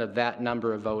 60% of that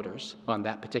number of voters on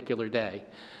that particular day.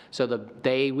 So the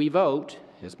day we vote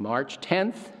is March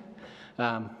 10th.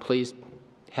 Please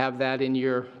have that in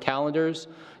your calendars.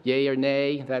 Yay or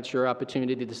nay, that's your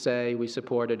opportunity to say we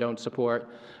support or don't support.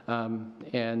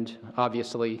 And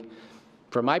obviously,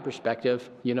 from my perspective,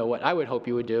 you know what I would hope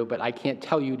you would do, but I can't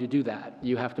tell you to do that.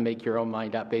 You have to make your own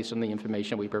mind up based on the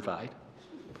information we provide.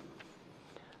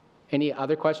 Any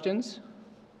other questions?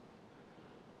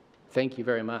 Thank you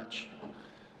very much.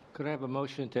 Could I have a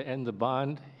motion to end the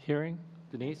bond hearing?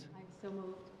 Denise? I'm so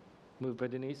moved. Moved by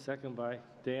Denise, second by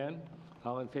Dan.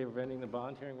 All in favor of ending the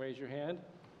bond hearing, raise your hand.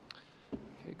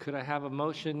 Okay, could I have a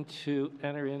motion to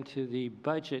enter into the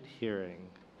budget hearing?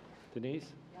 Denise?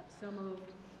 Yep, so moved.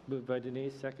 Moved by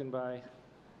Denise, second by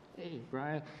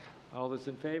Brian. All those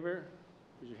in favor,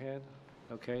 raise your hand.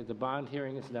 Okay, the bond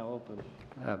hearing is now open.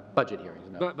 Budget hearings.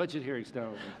 No. Budget hearing is now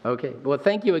open. Okay, well,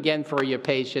 thank you again for your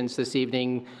patience this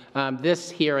evening.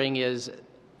 This hearing is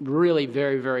really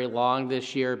very, very long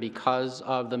this year because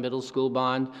of the middle school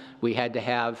bond. We had to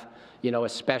have, you know, a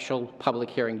special public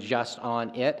hearing just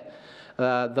on it.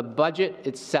 The budget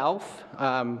itself,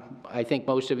 I think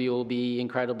most of you will be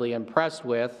incredibly impressed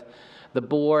with. The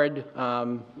board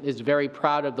is very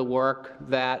proud of the work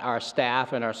that our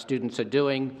staff and our students are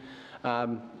doing.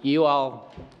 You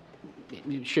all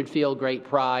should feel great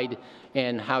pride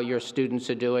in how your students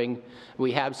are doing.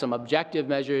 We have some objective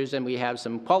measures and we have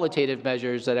some qualitative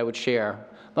measures that I would share.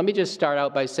 Let me just start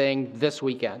out by saying this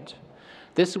weekend.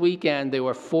 This weekend, there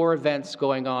were 4 events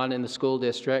going on in the school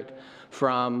district,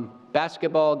 from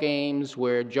basketball games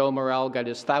where Joe Morrell got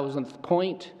his 1,000th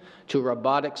point, to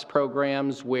robotics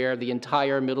programs where the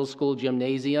entire middle school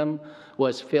gymnasium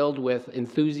was filled with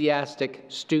enthusiastic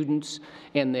students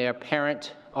and their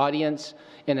parent audience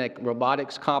in a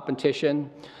robotics competition.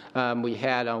 We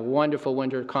had a wonderful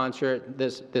winter concert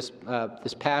this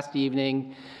past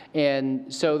evening.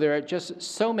 And so there are just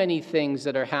so many things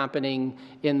that are happening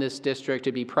in this district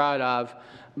to be proud of.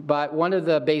 But one of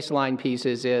the baseline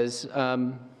pieces is,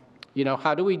 you know,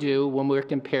 how do we do when we're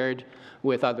compared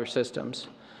with other systems?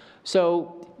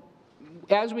 So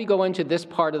as we go into this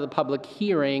part of the public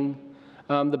hearing,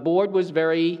 the board was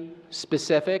very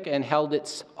specific and held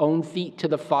its own feet to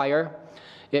the fire.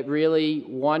 It really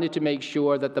wanted to make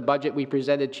sure that the budget we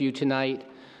presented to you tonight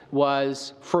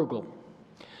was frugal.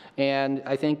 And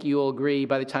I think you'll agree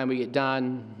by the time we get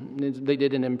done, they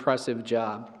did an impressive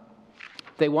job.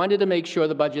 They wanted to make sure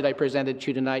the budget I presented to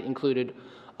you tonight included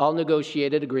all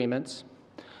negotiated agreements.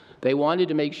 They wanted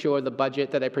to make sure the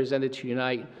budget that I presented to you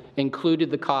tonight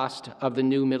included the cost of the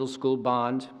new middle school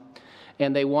bond.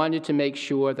 And they wanted to make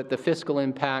sure that the fiscal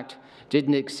impact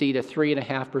didn't exceed a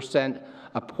 3.5%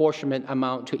 apportionment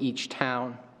amount to each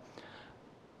town.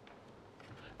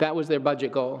 That was their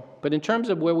budget goal. But in terms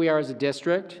of where we are as a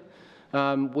district,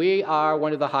 we are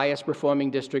one of the highest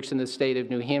performing districts in the state of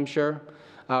New Hampshire.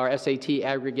 Our SAT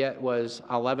aggregate was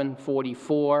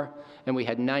 1144, and we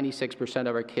had 96%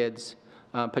 of our kids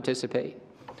participate.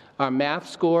 Our math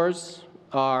scores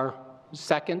are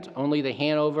second only to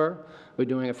Hanover. We're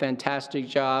doing a fantastic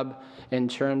job in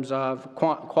terms of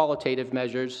qualitative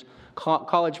measures.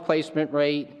 College placement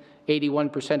rate,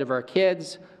 81% of our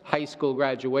kids. High school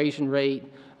graduation rate,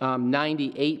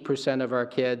 98% of our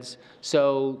kids.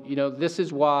 So, you know, this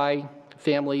is why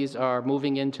families are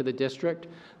moving into the district.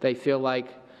 They feel like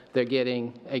they're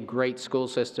getting a great school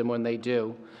system when they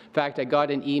do. In fact, I got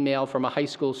an email from a high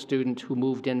school student who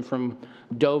moved in from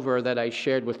Dover that I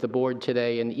shared with the board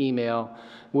today, an email,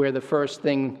 where the first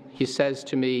thing he says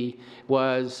to me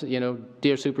was, you know,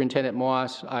 "Dear Superintendent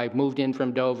Moss, I moved in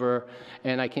from Dover,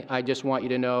 and I just want you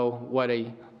to know what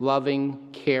a loving,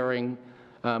 caring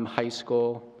high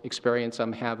school experience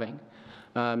I'm having."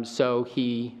 So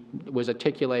he was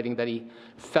articulating that he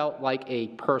felt like a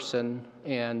person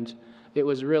and it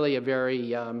was really a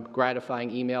very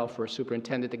gratifying email for a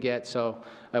superintendent to get, so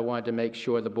I wanted to make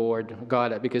sure the board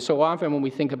got it. Because so often when we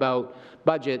think about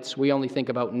budgets, we only think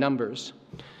about numbers.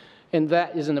 And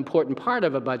that is an important part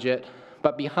of a budget,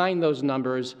 but behind those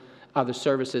numbers are the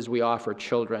services we offer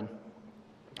children.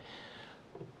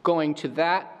 Going to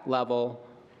that level,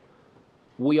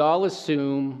 we all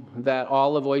assume that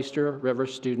all of Oyster River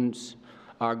students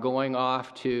are going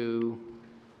off to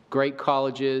great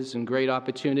colleges and great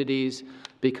opportunities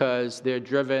because they're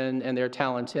driven and they're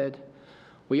talented.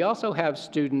 We also have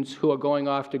students who are going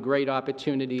off to great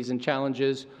opportunities and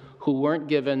challenges who weren't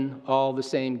given all the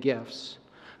same gifts.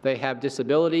 They have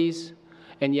disabilities,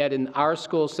 and yet in our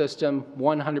school system,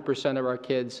 100% of our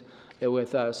kids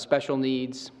with special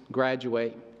needs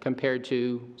graduate, compared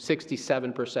to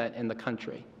 67% in the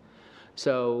country.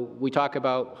 So we talk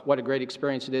about what a great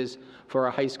experience it is for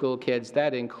our high school kids.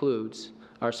 That includes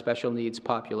our special needs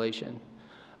population.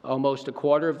 Almost a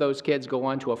quarter of those kids go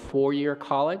on to a 4-year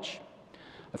college.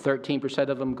 13%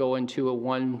 of them go into a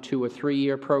 1-, 2-, or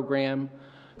 3-year program.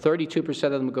 32%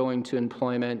 of them go into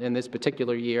employment. In this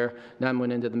particular year, none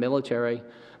went into the military.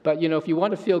 But, you know, if you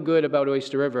want to feel good about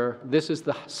Oyster River, this is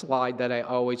the slide that I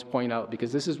always point out,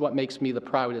 because this is what makes me the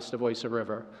proudest of Oyster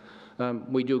River.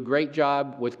 We do a great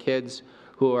job with kids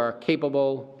who are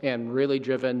capable and really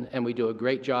driven, and we do a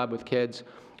great job with kids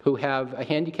who have a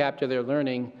handicap to their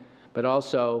learning, but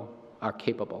also are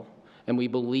capable. And we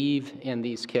believe in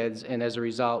these kids, and as a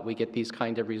result, we get these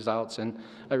kind of results. And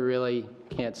I really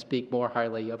can't speak more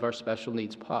highly of our special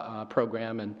needs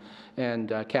program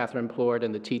and Catherine Plord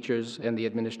and the teachers and the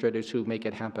administrators who make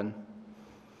it happen.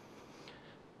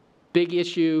 Big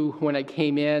issue when I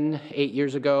came in 8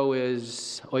 years ago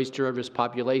is Oyster River's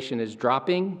population is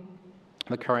dropping.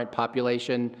 The current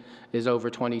population is over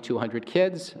 2,200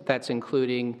 kids. That's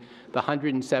including the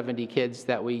 170 kids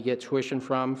that we get tuition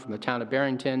from the town of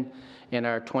Barrington, and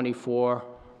our 24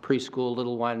 preschool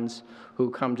little ones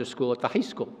who come to school at the high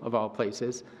school, of all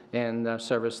places, and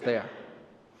service there.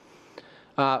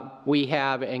 We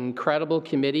have an incredible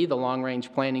committee, the Long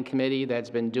Range Planning Committee, that's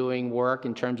been doing work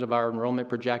in terms of our enrollment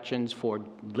projections for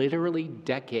literally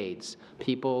decades.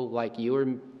 People like you or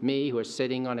me who are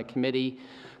sitting on a committee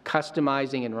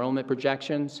customizing enrollment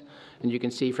projections. And you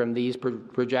can see from these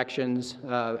projections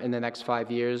in the next 5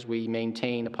 years, we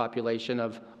maintain a population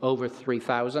of over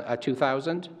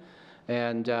 2,000.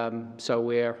 And so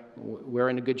we're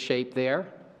in a good shape there.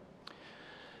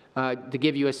 To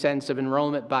give you a sense of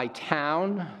enrollment by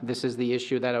town, this is the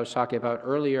issue that I was talking about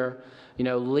earlier. You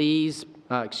know, Durham's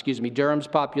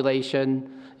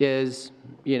population is,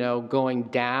 you know, going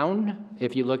down.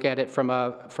 If you look at it from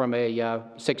a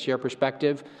 6-year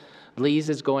perspective, Lee's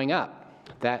is going up.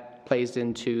 That plays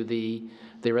into the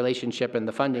relationship and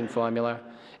the funding formula.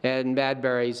 And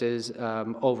Madbury's is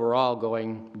overall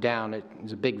going down.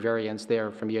 There's a big variance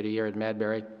there from year to year at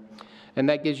Madbury. And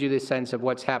that gives you the sense of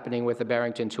what's happening with the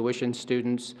Barrington tuition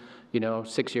students. You know,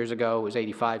 6 years ago it was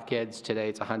 85 kids. Today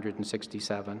it's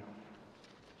 167.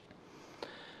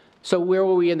 So where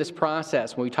were we in this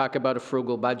process when we talk about a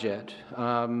frugal budget?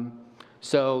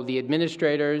 So the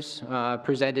administrators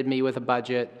presented me with a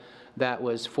budget that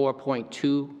was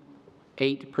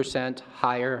 4.28%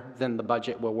 higher than the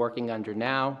budget we're working under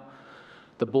now.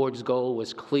 The board's goal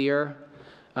was clear.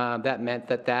 That meant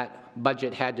that that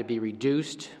budget had to be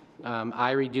reduced. I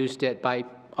reduced it by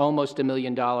almost $1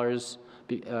 million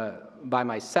by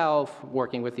myself,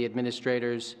 working with the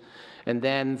administrators. And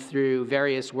then through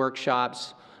various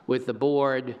workshops with the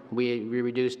board, we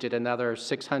reduced it another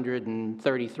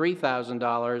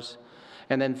 $633,000.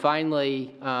 And then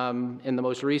finally, in the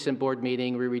most recent board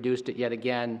meeting, we reduced it yet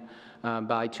again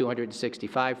by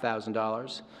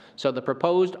 $265,000. So the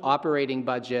proposed operating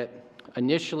budget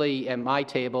initially at my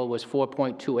table was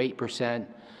 4.28%.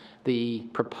 The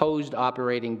proposed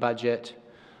operating budget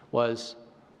was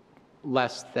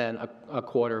less than a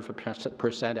quarter of a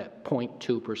percent at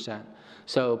 0.2%.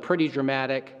 So pretty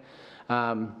dramatic.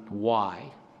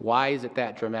 Why? Why is it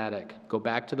that dramatic? Go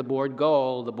back to the board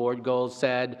goal. The board goal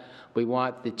said we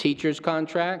want the teacher's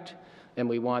contract and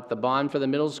we want the bond for the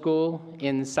middle school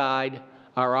inside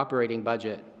our operating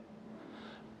budget.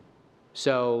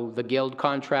 So the guild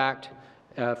contract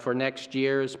for next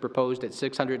year is proposed at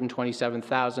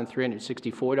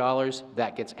 $627,364.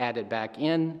 That gets added back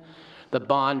in. The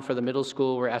bond for the middle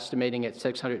school we're estimating at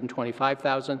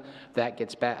 $625,000. That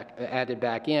gets added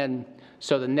back in.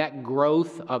 So the net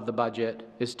growth of the budget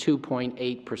is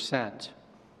 2.8%,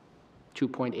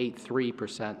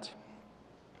 2.83%.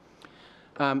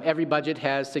 Every budget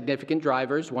has significant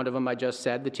drivers. One of them I just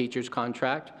said, the teacher's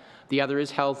contract. The other is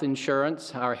health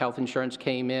insurance. Our health insurance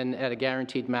came in at a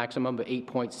guaranteed maximum of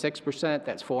 8.6%.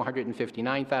 That's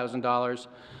 $459,000.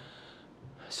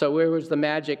 So where was the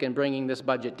magic in bringing this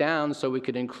budget down so we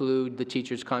could include the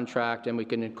teacher's contract and we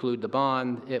can include the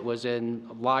bond? It was in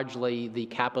largely the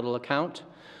capital account.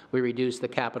 We reduced the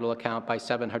capital account by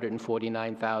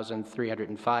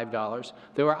 $749,305.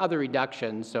 There were other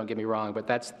reductions, don't get me wrong, but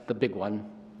that's the big one.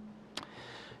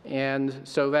 And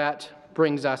so that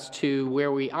brings us to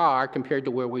where we are compared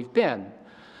to where we've been.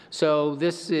 So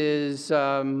this is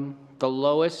the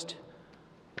lowest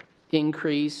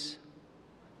increase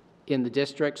in the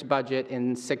district's budget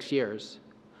in 6 years.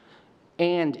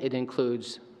 And it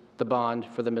includes the bond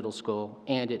for the middle school,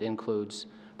 and it includes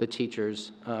the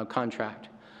teacher's contract.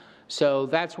 So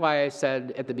that's why I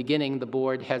said at the beginning the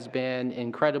board has been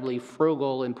incredibly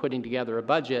frugal in putting together a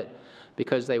budget,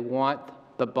 because they want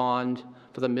the bond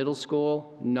for the middle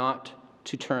school not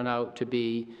to turn out to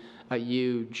be a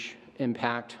huge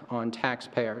impact on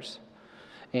taxpayers.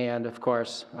 And of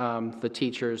course, the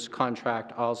teacher's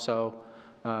contract also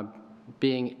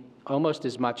being almost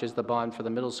as much as the bond for the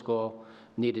middle school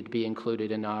needed to be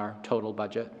included in our total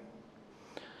budget.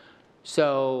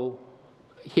 So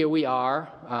here we are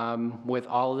with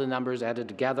all of the numbers added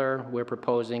together. We're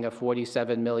proposing a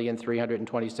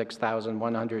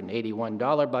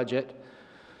 $47,326,181 budget.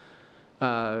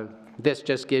 This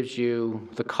just gives you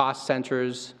the cost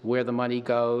centers, where the money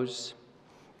goes,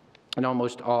 and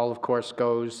almost all, of course,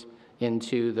 goes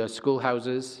into the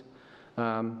schoolhouses,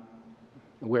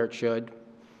 where it should.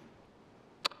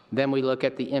 Then we look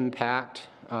at the impact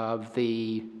of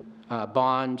the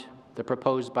bond, the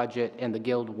proposed budget, and the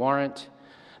guild warrant.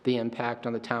 The impact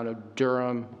on the town of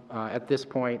Durham at this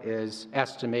point is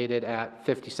estimated at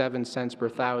 57 cents per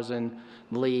thousand,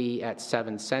 Lee at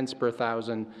 7 cents per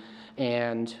thousand,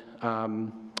 and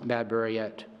Madbury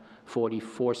at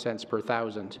 44 cents per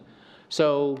thousand.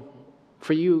 So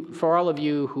for all of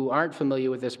you who aren't familiar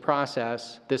with this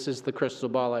process, this is the crystal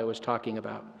ball I was talking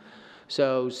about.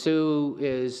 So Sue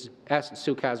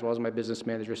Caswell is my business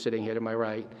manager sitting here to my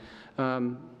right.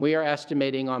 We are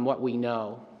estimating on what we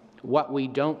know. What we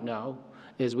don't know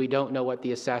is we don't know what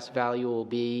the assessed value will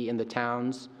be in the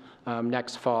towns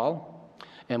next fall,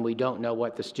 and we don't know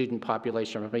what the student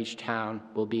population from each town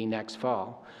will be next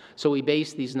fall. So we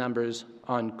base these numbers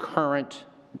on current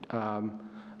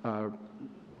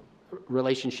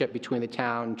relationship between the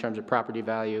town in terms of property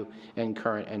value and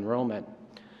current enrollment.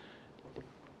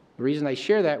 The reason I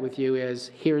share that with you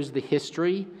is here's the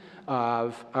history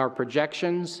of our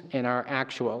projections and our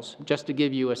actuals. Just to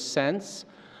give you a sense,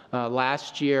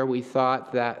 last year we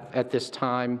thought that at this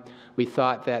time, we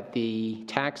thought that the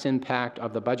tax impact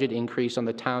of the budget increase on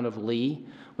the town of Lee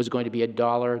was going to be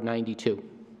 $1.92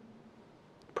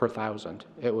 per thousand.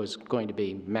 It was going to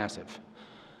be massive.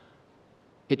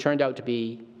 It turned out to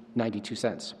be 92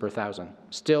 cents per thousand.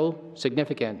 Still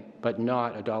significant, but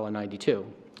not $1.92.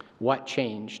 What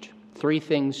changed? 3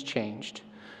 things changed.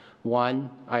 One,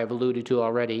 I have alluded to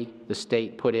already, the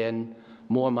state put in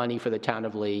more money for the town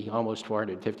of Lee, almost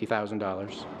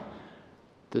 $450,000.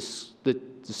 The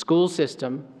school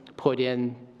system put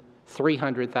in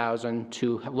 $300,000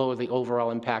 to lower the overall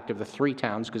impact of the 3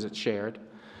 towns because it's shared.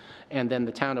 And then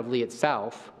the town of Lee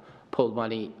itself pulled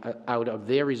money out of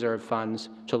their reserve funds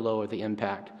to lower the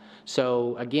impact.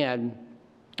 So again,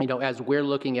 you know, as we're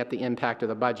looking at the impact of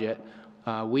the budget,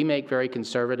 we make very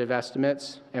conservative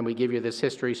estimates, and we give you this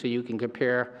history so you can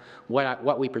compare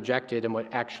what we projected and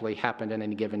what actually happened in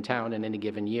any given town in any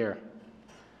given year.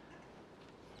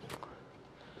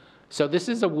 So this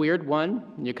is a weird one.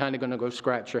 You're kind of going to go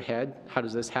scratch your head. How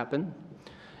does this happen?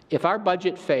 If our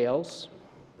budget fails,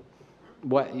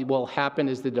 what will happen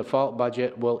is the default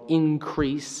budget will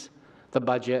increase the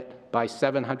budget by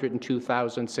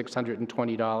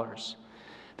 $702,620.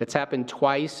 That's happened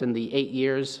twice in the 8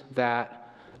 years that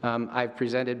I've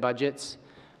presented budgets.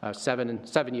 7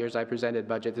 years I presented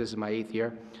budget. This is my 8th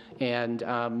year. And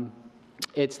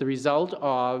it's the result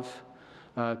of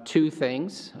 2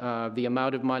 things. The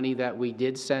amount of money that we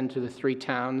did send to the 3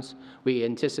 towns, we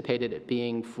anticipated it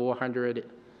being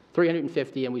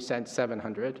 350, and we sent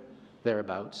 700,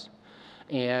 thereabouts.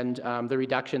 And the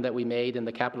reduction that we made in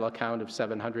the capital account of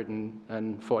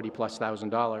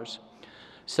 $740,000+.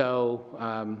 So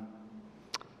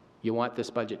you want this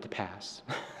budget to pass.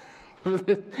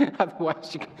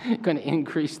 Otherwise, you're going to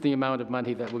increase the amount of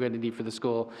money that we're going to need for the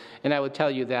school. And I would tell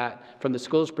you that from the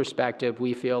school's perspective,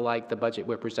 we feel like the budget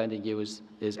we're presenting you is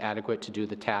adequate to do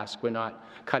the task. We're not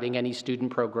cutting any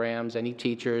student programs, any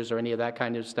teachers, or any of that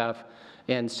kind of stuff.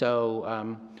 And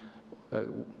so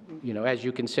you know, as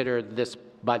you consider this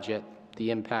budget,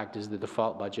 the impact is the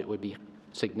default budget would be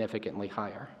significantly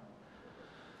higher.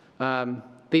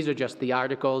 These are just the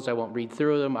articles. I won't read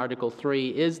through them. Article 3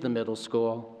 is the middle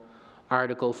school.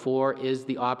 Article 4 is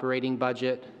the operating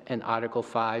budget, and Article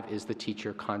 5 is the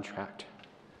teacher contract.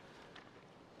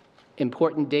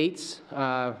 Important dates,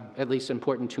 at least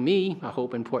important to me, I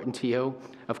hope important to you.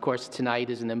 Of course, tonight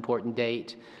is an important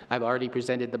date. I've already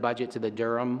presented the budget to the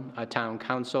Durham Town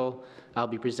Council. I'll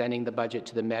be presenting the budget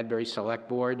to the Madbury Select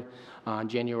Board on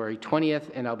January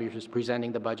 20th, and I'll be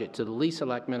presenting the budget to the Lee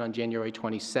Selectmen on January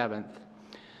 27th.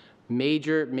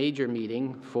 Major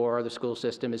meeting for the school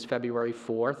system is February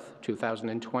 4th,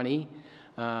 2020.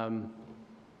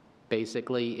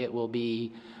 Basically, it will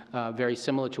be very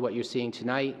similar to what you're seeing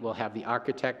tonight. We'll have the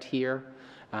architect here,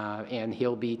 and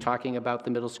he'll be talking about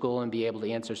the middle school and be able to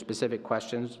answer specific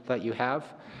questions that you have.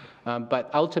 But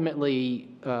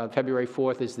ultimately, February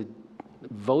 4th is the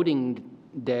voting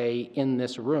day in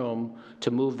this room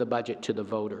to move the budget to the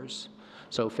voters.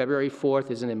 So February 4th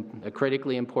is a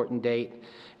critically important date.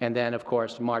 And then, of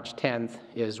course, March 10th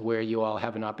is where you all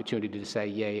have an opportunity to say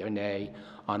yay or nay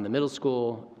on the middle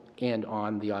school and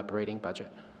on the operating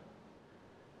budget.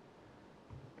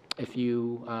 If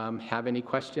you have any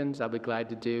questions, I'll be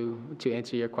glad to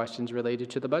answer your questions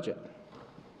related to the budget.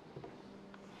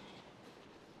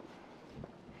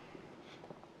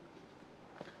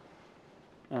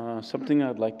 Something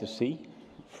I'd like to see,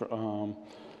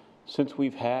 since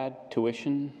we've had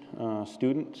tuition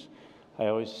students, I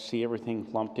always see everything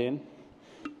lumped in,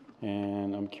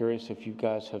 and I'm curious if you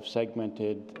guys have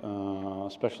segmented,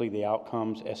 especially the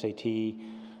outcomes, SAT.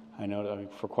 I know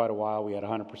that for quite a while we had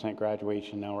 100%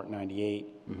 graduation, now we're at 98.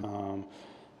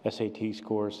 SAT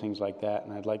scores, things like that,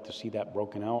 and I'd like to see that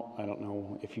broken out. I don't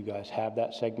know if you guys have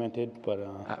that segmented, but...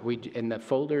 in the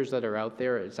folders that are out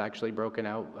there, it's actually broken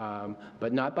out,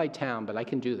 but not by town, but I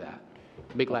can do that.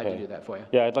 I'd be glad to do that for you.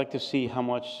 Yeah, I'd like to see how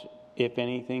much, if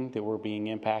anything, that we're being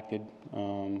impacted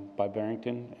by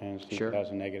Barrington, and see if it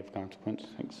has a negative consequence.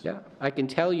 Thanks. Yeah, I can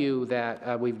tell you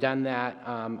that we've done that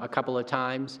a couple of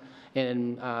times,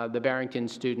 and the Barrington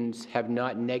students have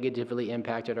not negatively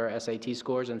impacted our SAT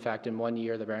scores. In fact, in one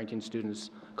year, the Barrington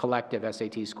students' collective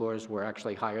SAT scores were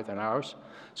actually higher than ours.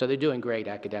 So they're doing great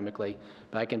academically,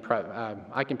 but I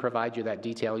can provide you that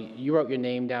detail. You wrote your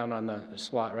name down on the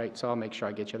slot, right? So I'll make sure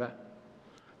I get you that.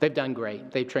 They've done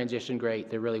great. They've transitioned great.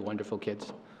 They're really wonderful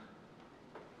kids.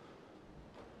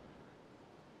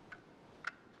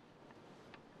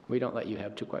 We don't let you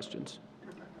have two questions.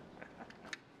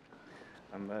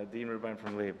 I'm Dean Rubin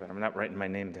from Lee, but I'm not writing my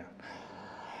name down.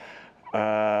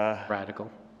 Radical.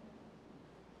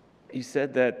 You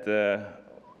said that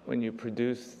when you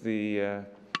produce the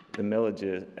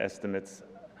millage estimates,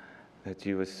 that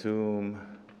you assume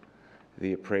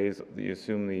the appraisal, you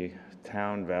assume the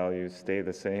town values stay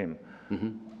the same.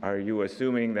 Are you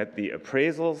assuming that the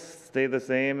appraisals stay the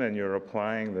same and you're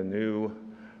applying the new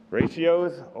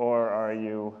ratios, or are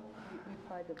you...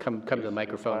 Come to the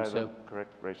microphone, so. Correct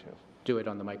ratios. Do it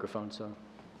on the microphone, so.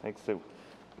 Thanks, Sue.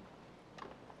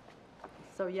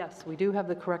 So yes, we do have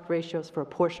the correct ratios for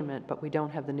apportionment, but we don't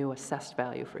have the new assessed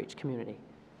value for each community.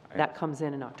 That comes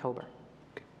in October.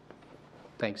 Okay.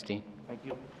 Thanks, Dean. Thank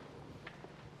you.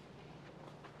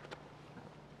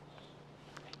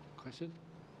 Question?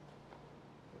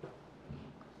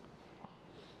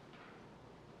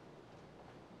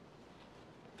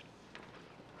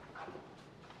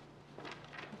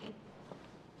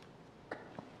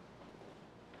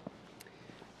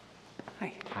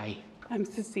 Hi. Hi. I'm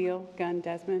Cecile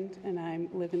Gunn-Desmond, and I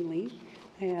live in Lee.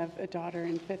 I have a daughter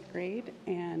in 5th grade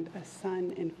and a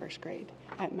son in 1st grade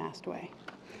at Mastway.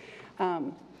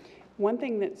 One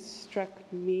thing that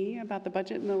struck me about the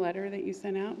budget in the letter that you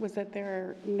sent out was that there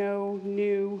are no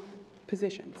new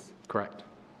positions. Correct.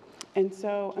 And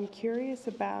so I'm curious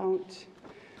about,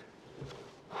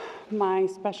 my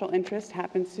special interest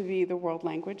happens to be the world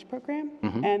language program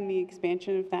and the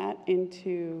expansion of that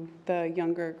into the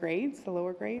younger grades, the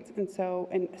lower grades,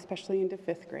 and especially into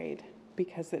 5th grade,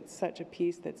 because it's such a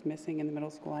piece that's missing in the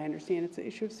middle school. I understand it's an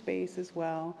issue of space as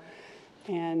well,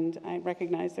 and I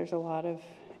recognize there's a lot of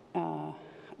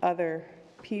other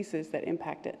pieces that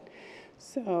impact it.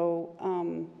 So,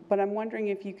 but I'm wondering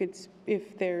if you could,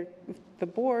 if the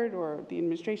board or the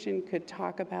administration could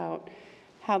talk about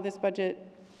how this budget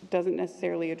doesn't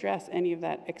necessarily address any of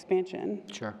that expansion.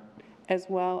 Sure. As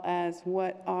well as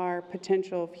what are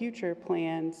potential future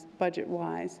plans,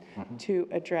 budget-wise, to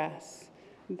address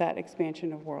that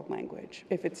expansion of world language.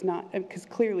 If it's not, because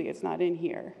clearly it's not in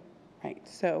here, right?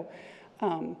 So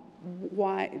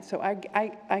why, so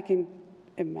I can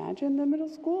imagine the middle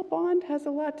school bond has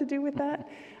a lot to do with that.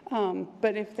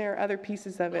 But if there are other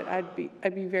pieces of it, I'd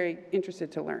be very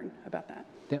interested to learn about that.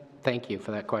 Yep. Thank you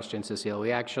for that question, Cecile.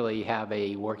 We actually have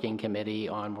a working committee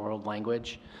on world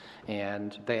language,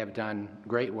 and they have done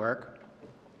great work.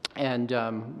 And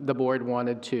the board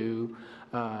wanted to,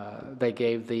 they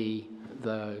gave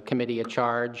the committee a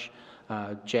charge.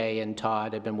 Jay and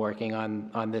Todd have been working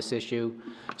on this issue.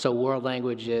 So world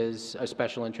language is a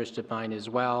special interest of mine as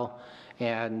well.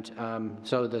 And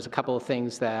so there's a couple of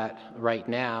things that right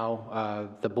now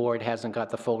the board hasn't got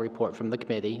the full report from the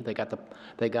committee. They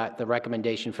got the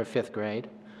recommendation for 5th grade.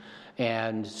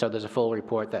 And so there's a full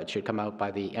report that should come out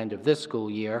by the end of this school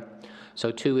year.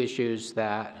 So 2 issues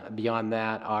that beyond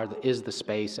that is the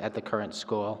space at the current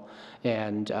school.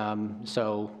 And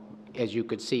so as you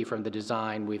could see from the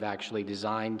design, we've actually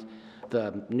designed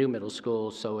the new middle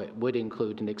school so it would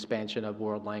include an expansion of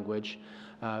world language.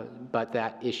 But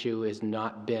that issue has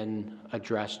not been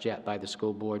addressed yet by the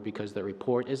school board because the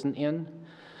report isn't in.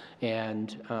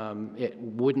 And it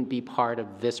wouldn't be part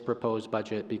of this proposed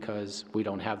budget because we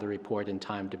don't have the report in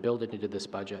time to build it into this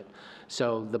budget.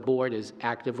 So the board is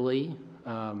actively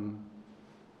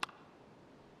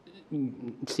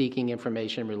seeking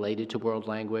information related to world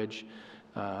language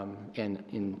and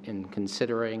in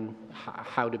considering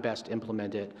how to best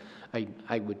implement it.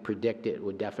 I would predict it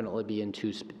would definitely be in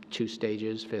two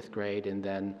stages, 5th grade, and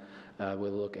then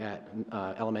we'll look at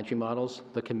elementary models.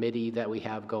 The committee that we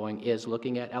have going is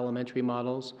looking at elementary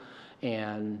models,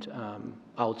 and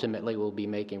ultimately we'll be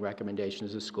making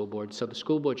recommendations to the school board. So the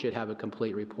school board should have a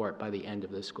complete report by the end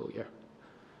of the school year.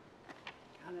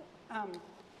 Got it.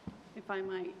 If I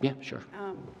might. Yeah, sure.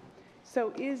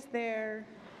 So is there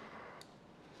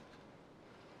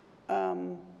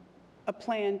a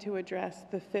plan to address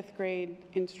the 5th grade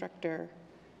instructor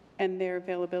and their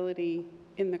availability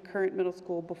in the current middle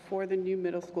school before the new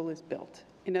middle school is built?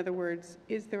 In other words,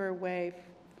 is there a way,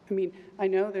 I mean, I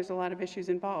know there's a lot of issues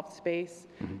involved, space,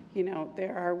 you know,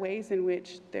 there are ways in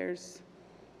which the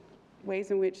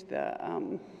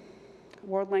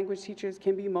world language teachers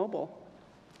can be mobile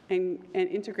and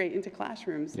integrate into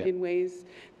classrooms in ways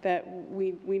that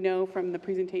we know from the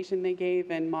presentation they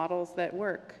gave and models that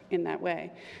work in that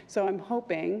way. So I'm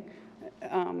hoping,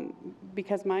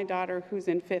 because my daughter who's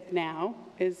in 5th now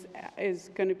is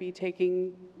going to be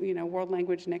taking, you know, world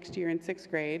language next year in 6th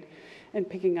grade and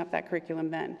picking up that curriculum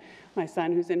then. My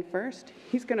son who's in 1st,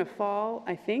 he's going to fall,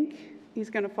 I think, he's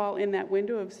going to fall in that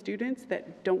window of students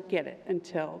that don't get it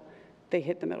until they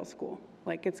hit the middle school.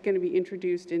 Like it's going to be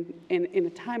introduced in a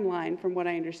timeline, from what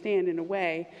I understand, in a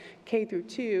way, K through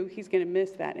 2, he's going to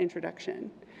miss that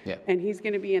introduction. Yeah. And he's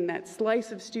going to be in that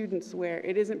slice of students where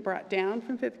it isn't brought down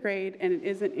from 5th grade and it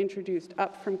isn't introduced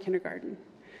up from kindergarten.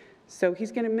 So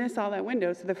he's going to miss all that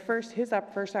window. So his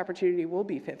first opportunity will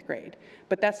be 5th grade,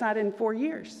 but that's not in 4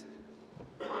 years.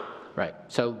 Right.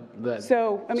 So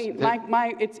I mean,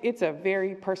 it's a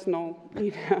very personal,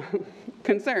 you know,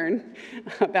 concern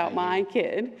about my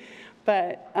kid.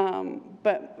 But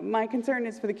my concern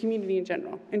is for the community in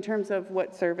general, in terms of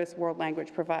what service world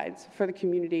language provides for the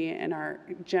community and our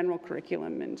general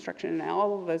curriculum instruction. And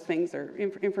all of those things are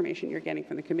information you're getting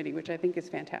from the committee, which I think is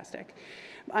fantastic.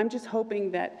 I'm just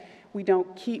hoping that we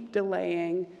don't keep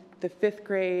delaying the 5th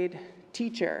grade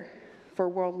teacher for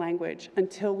world language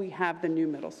until we have the new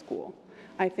middle school.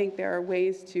 I think there are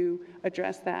ways to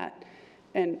address that.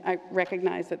 And I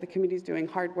recognize that the committee is doing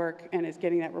hard work and is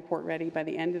getting that report ready by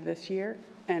the end of this year.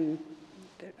 And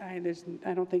I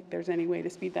don't think there's any way to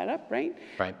speed that up, right?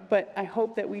 Right. But I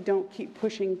hope that we don't keep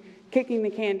kicking the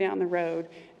can down the road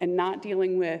and not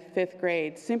dealing with 5th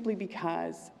grade simply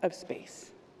because of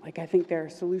space. Like, I think there are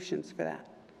solutions for that.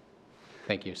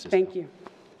 Thank you, Cecile. Thank you.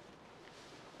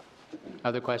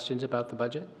 Other questions about the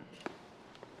budget?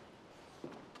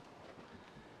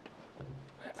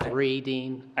 3,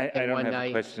 Dean, I in don't one have night.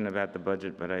 a question about the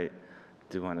budget, but I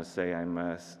do want to say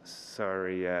I'm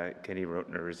sorry Kenny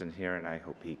Rotner isn't here, and I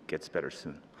hope he gets better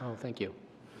soon. Oh, thank you.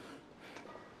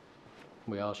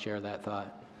 We all share that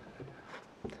thought.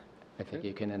 I think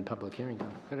you can end public hearing now.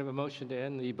 Could I have a motion to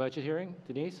end the budget hearing?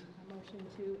 Denise? A motion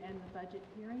to end the budget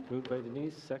hearing? Moved by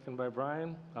Denise, second by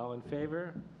Brian. All in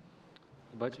favor?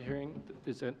 The budget hearing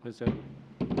is in.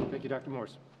 Thank you, Dr.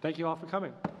 Morse. Thank you all for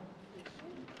coming.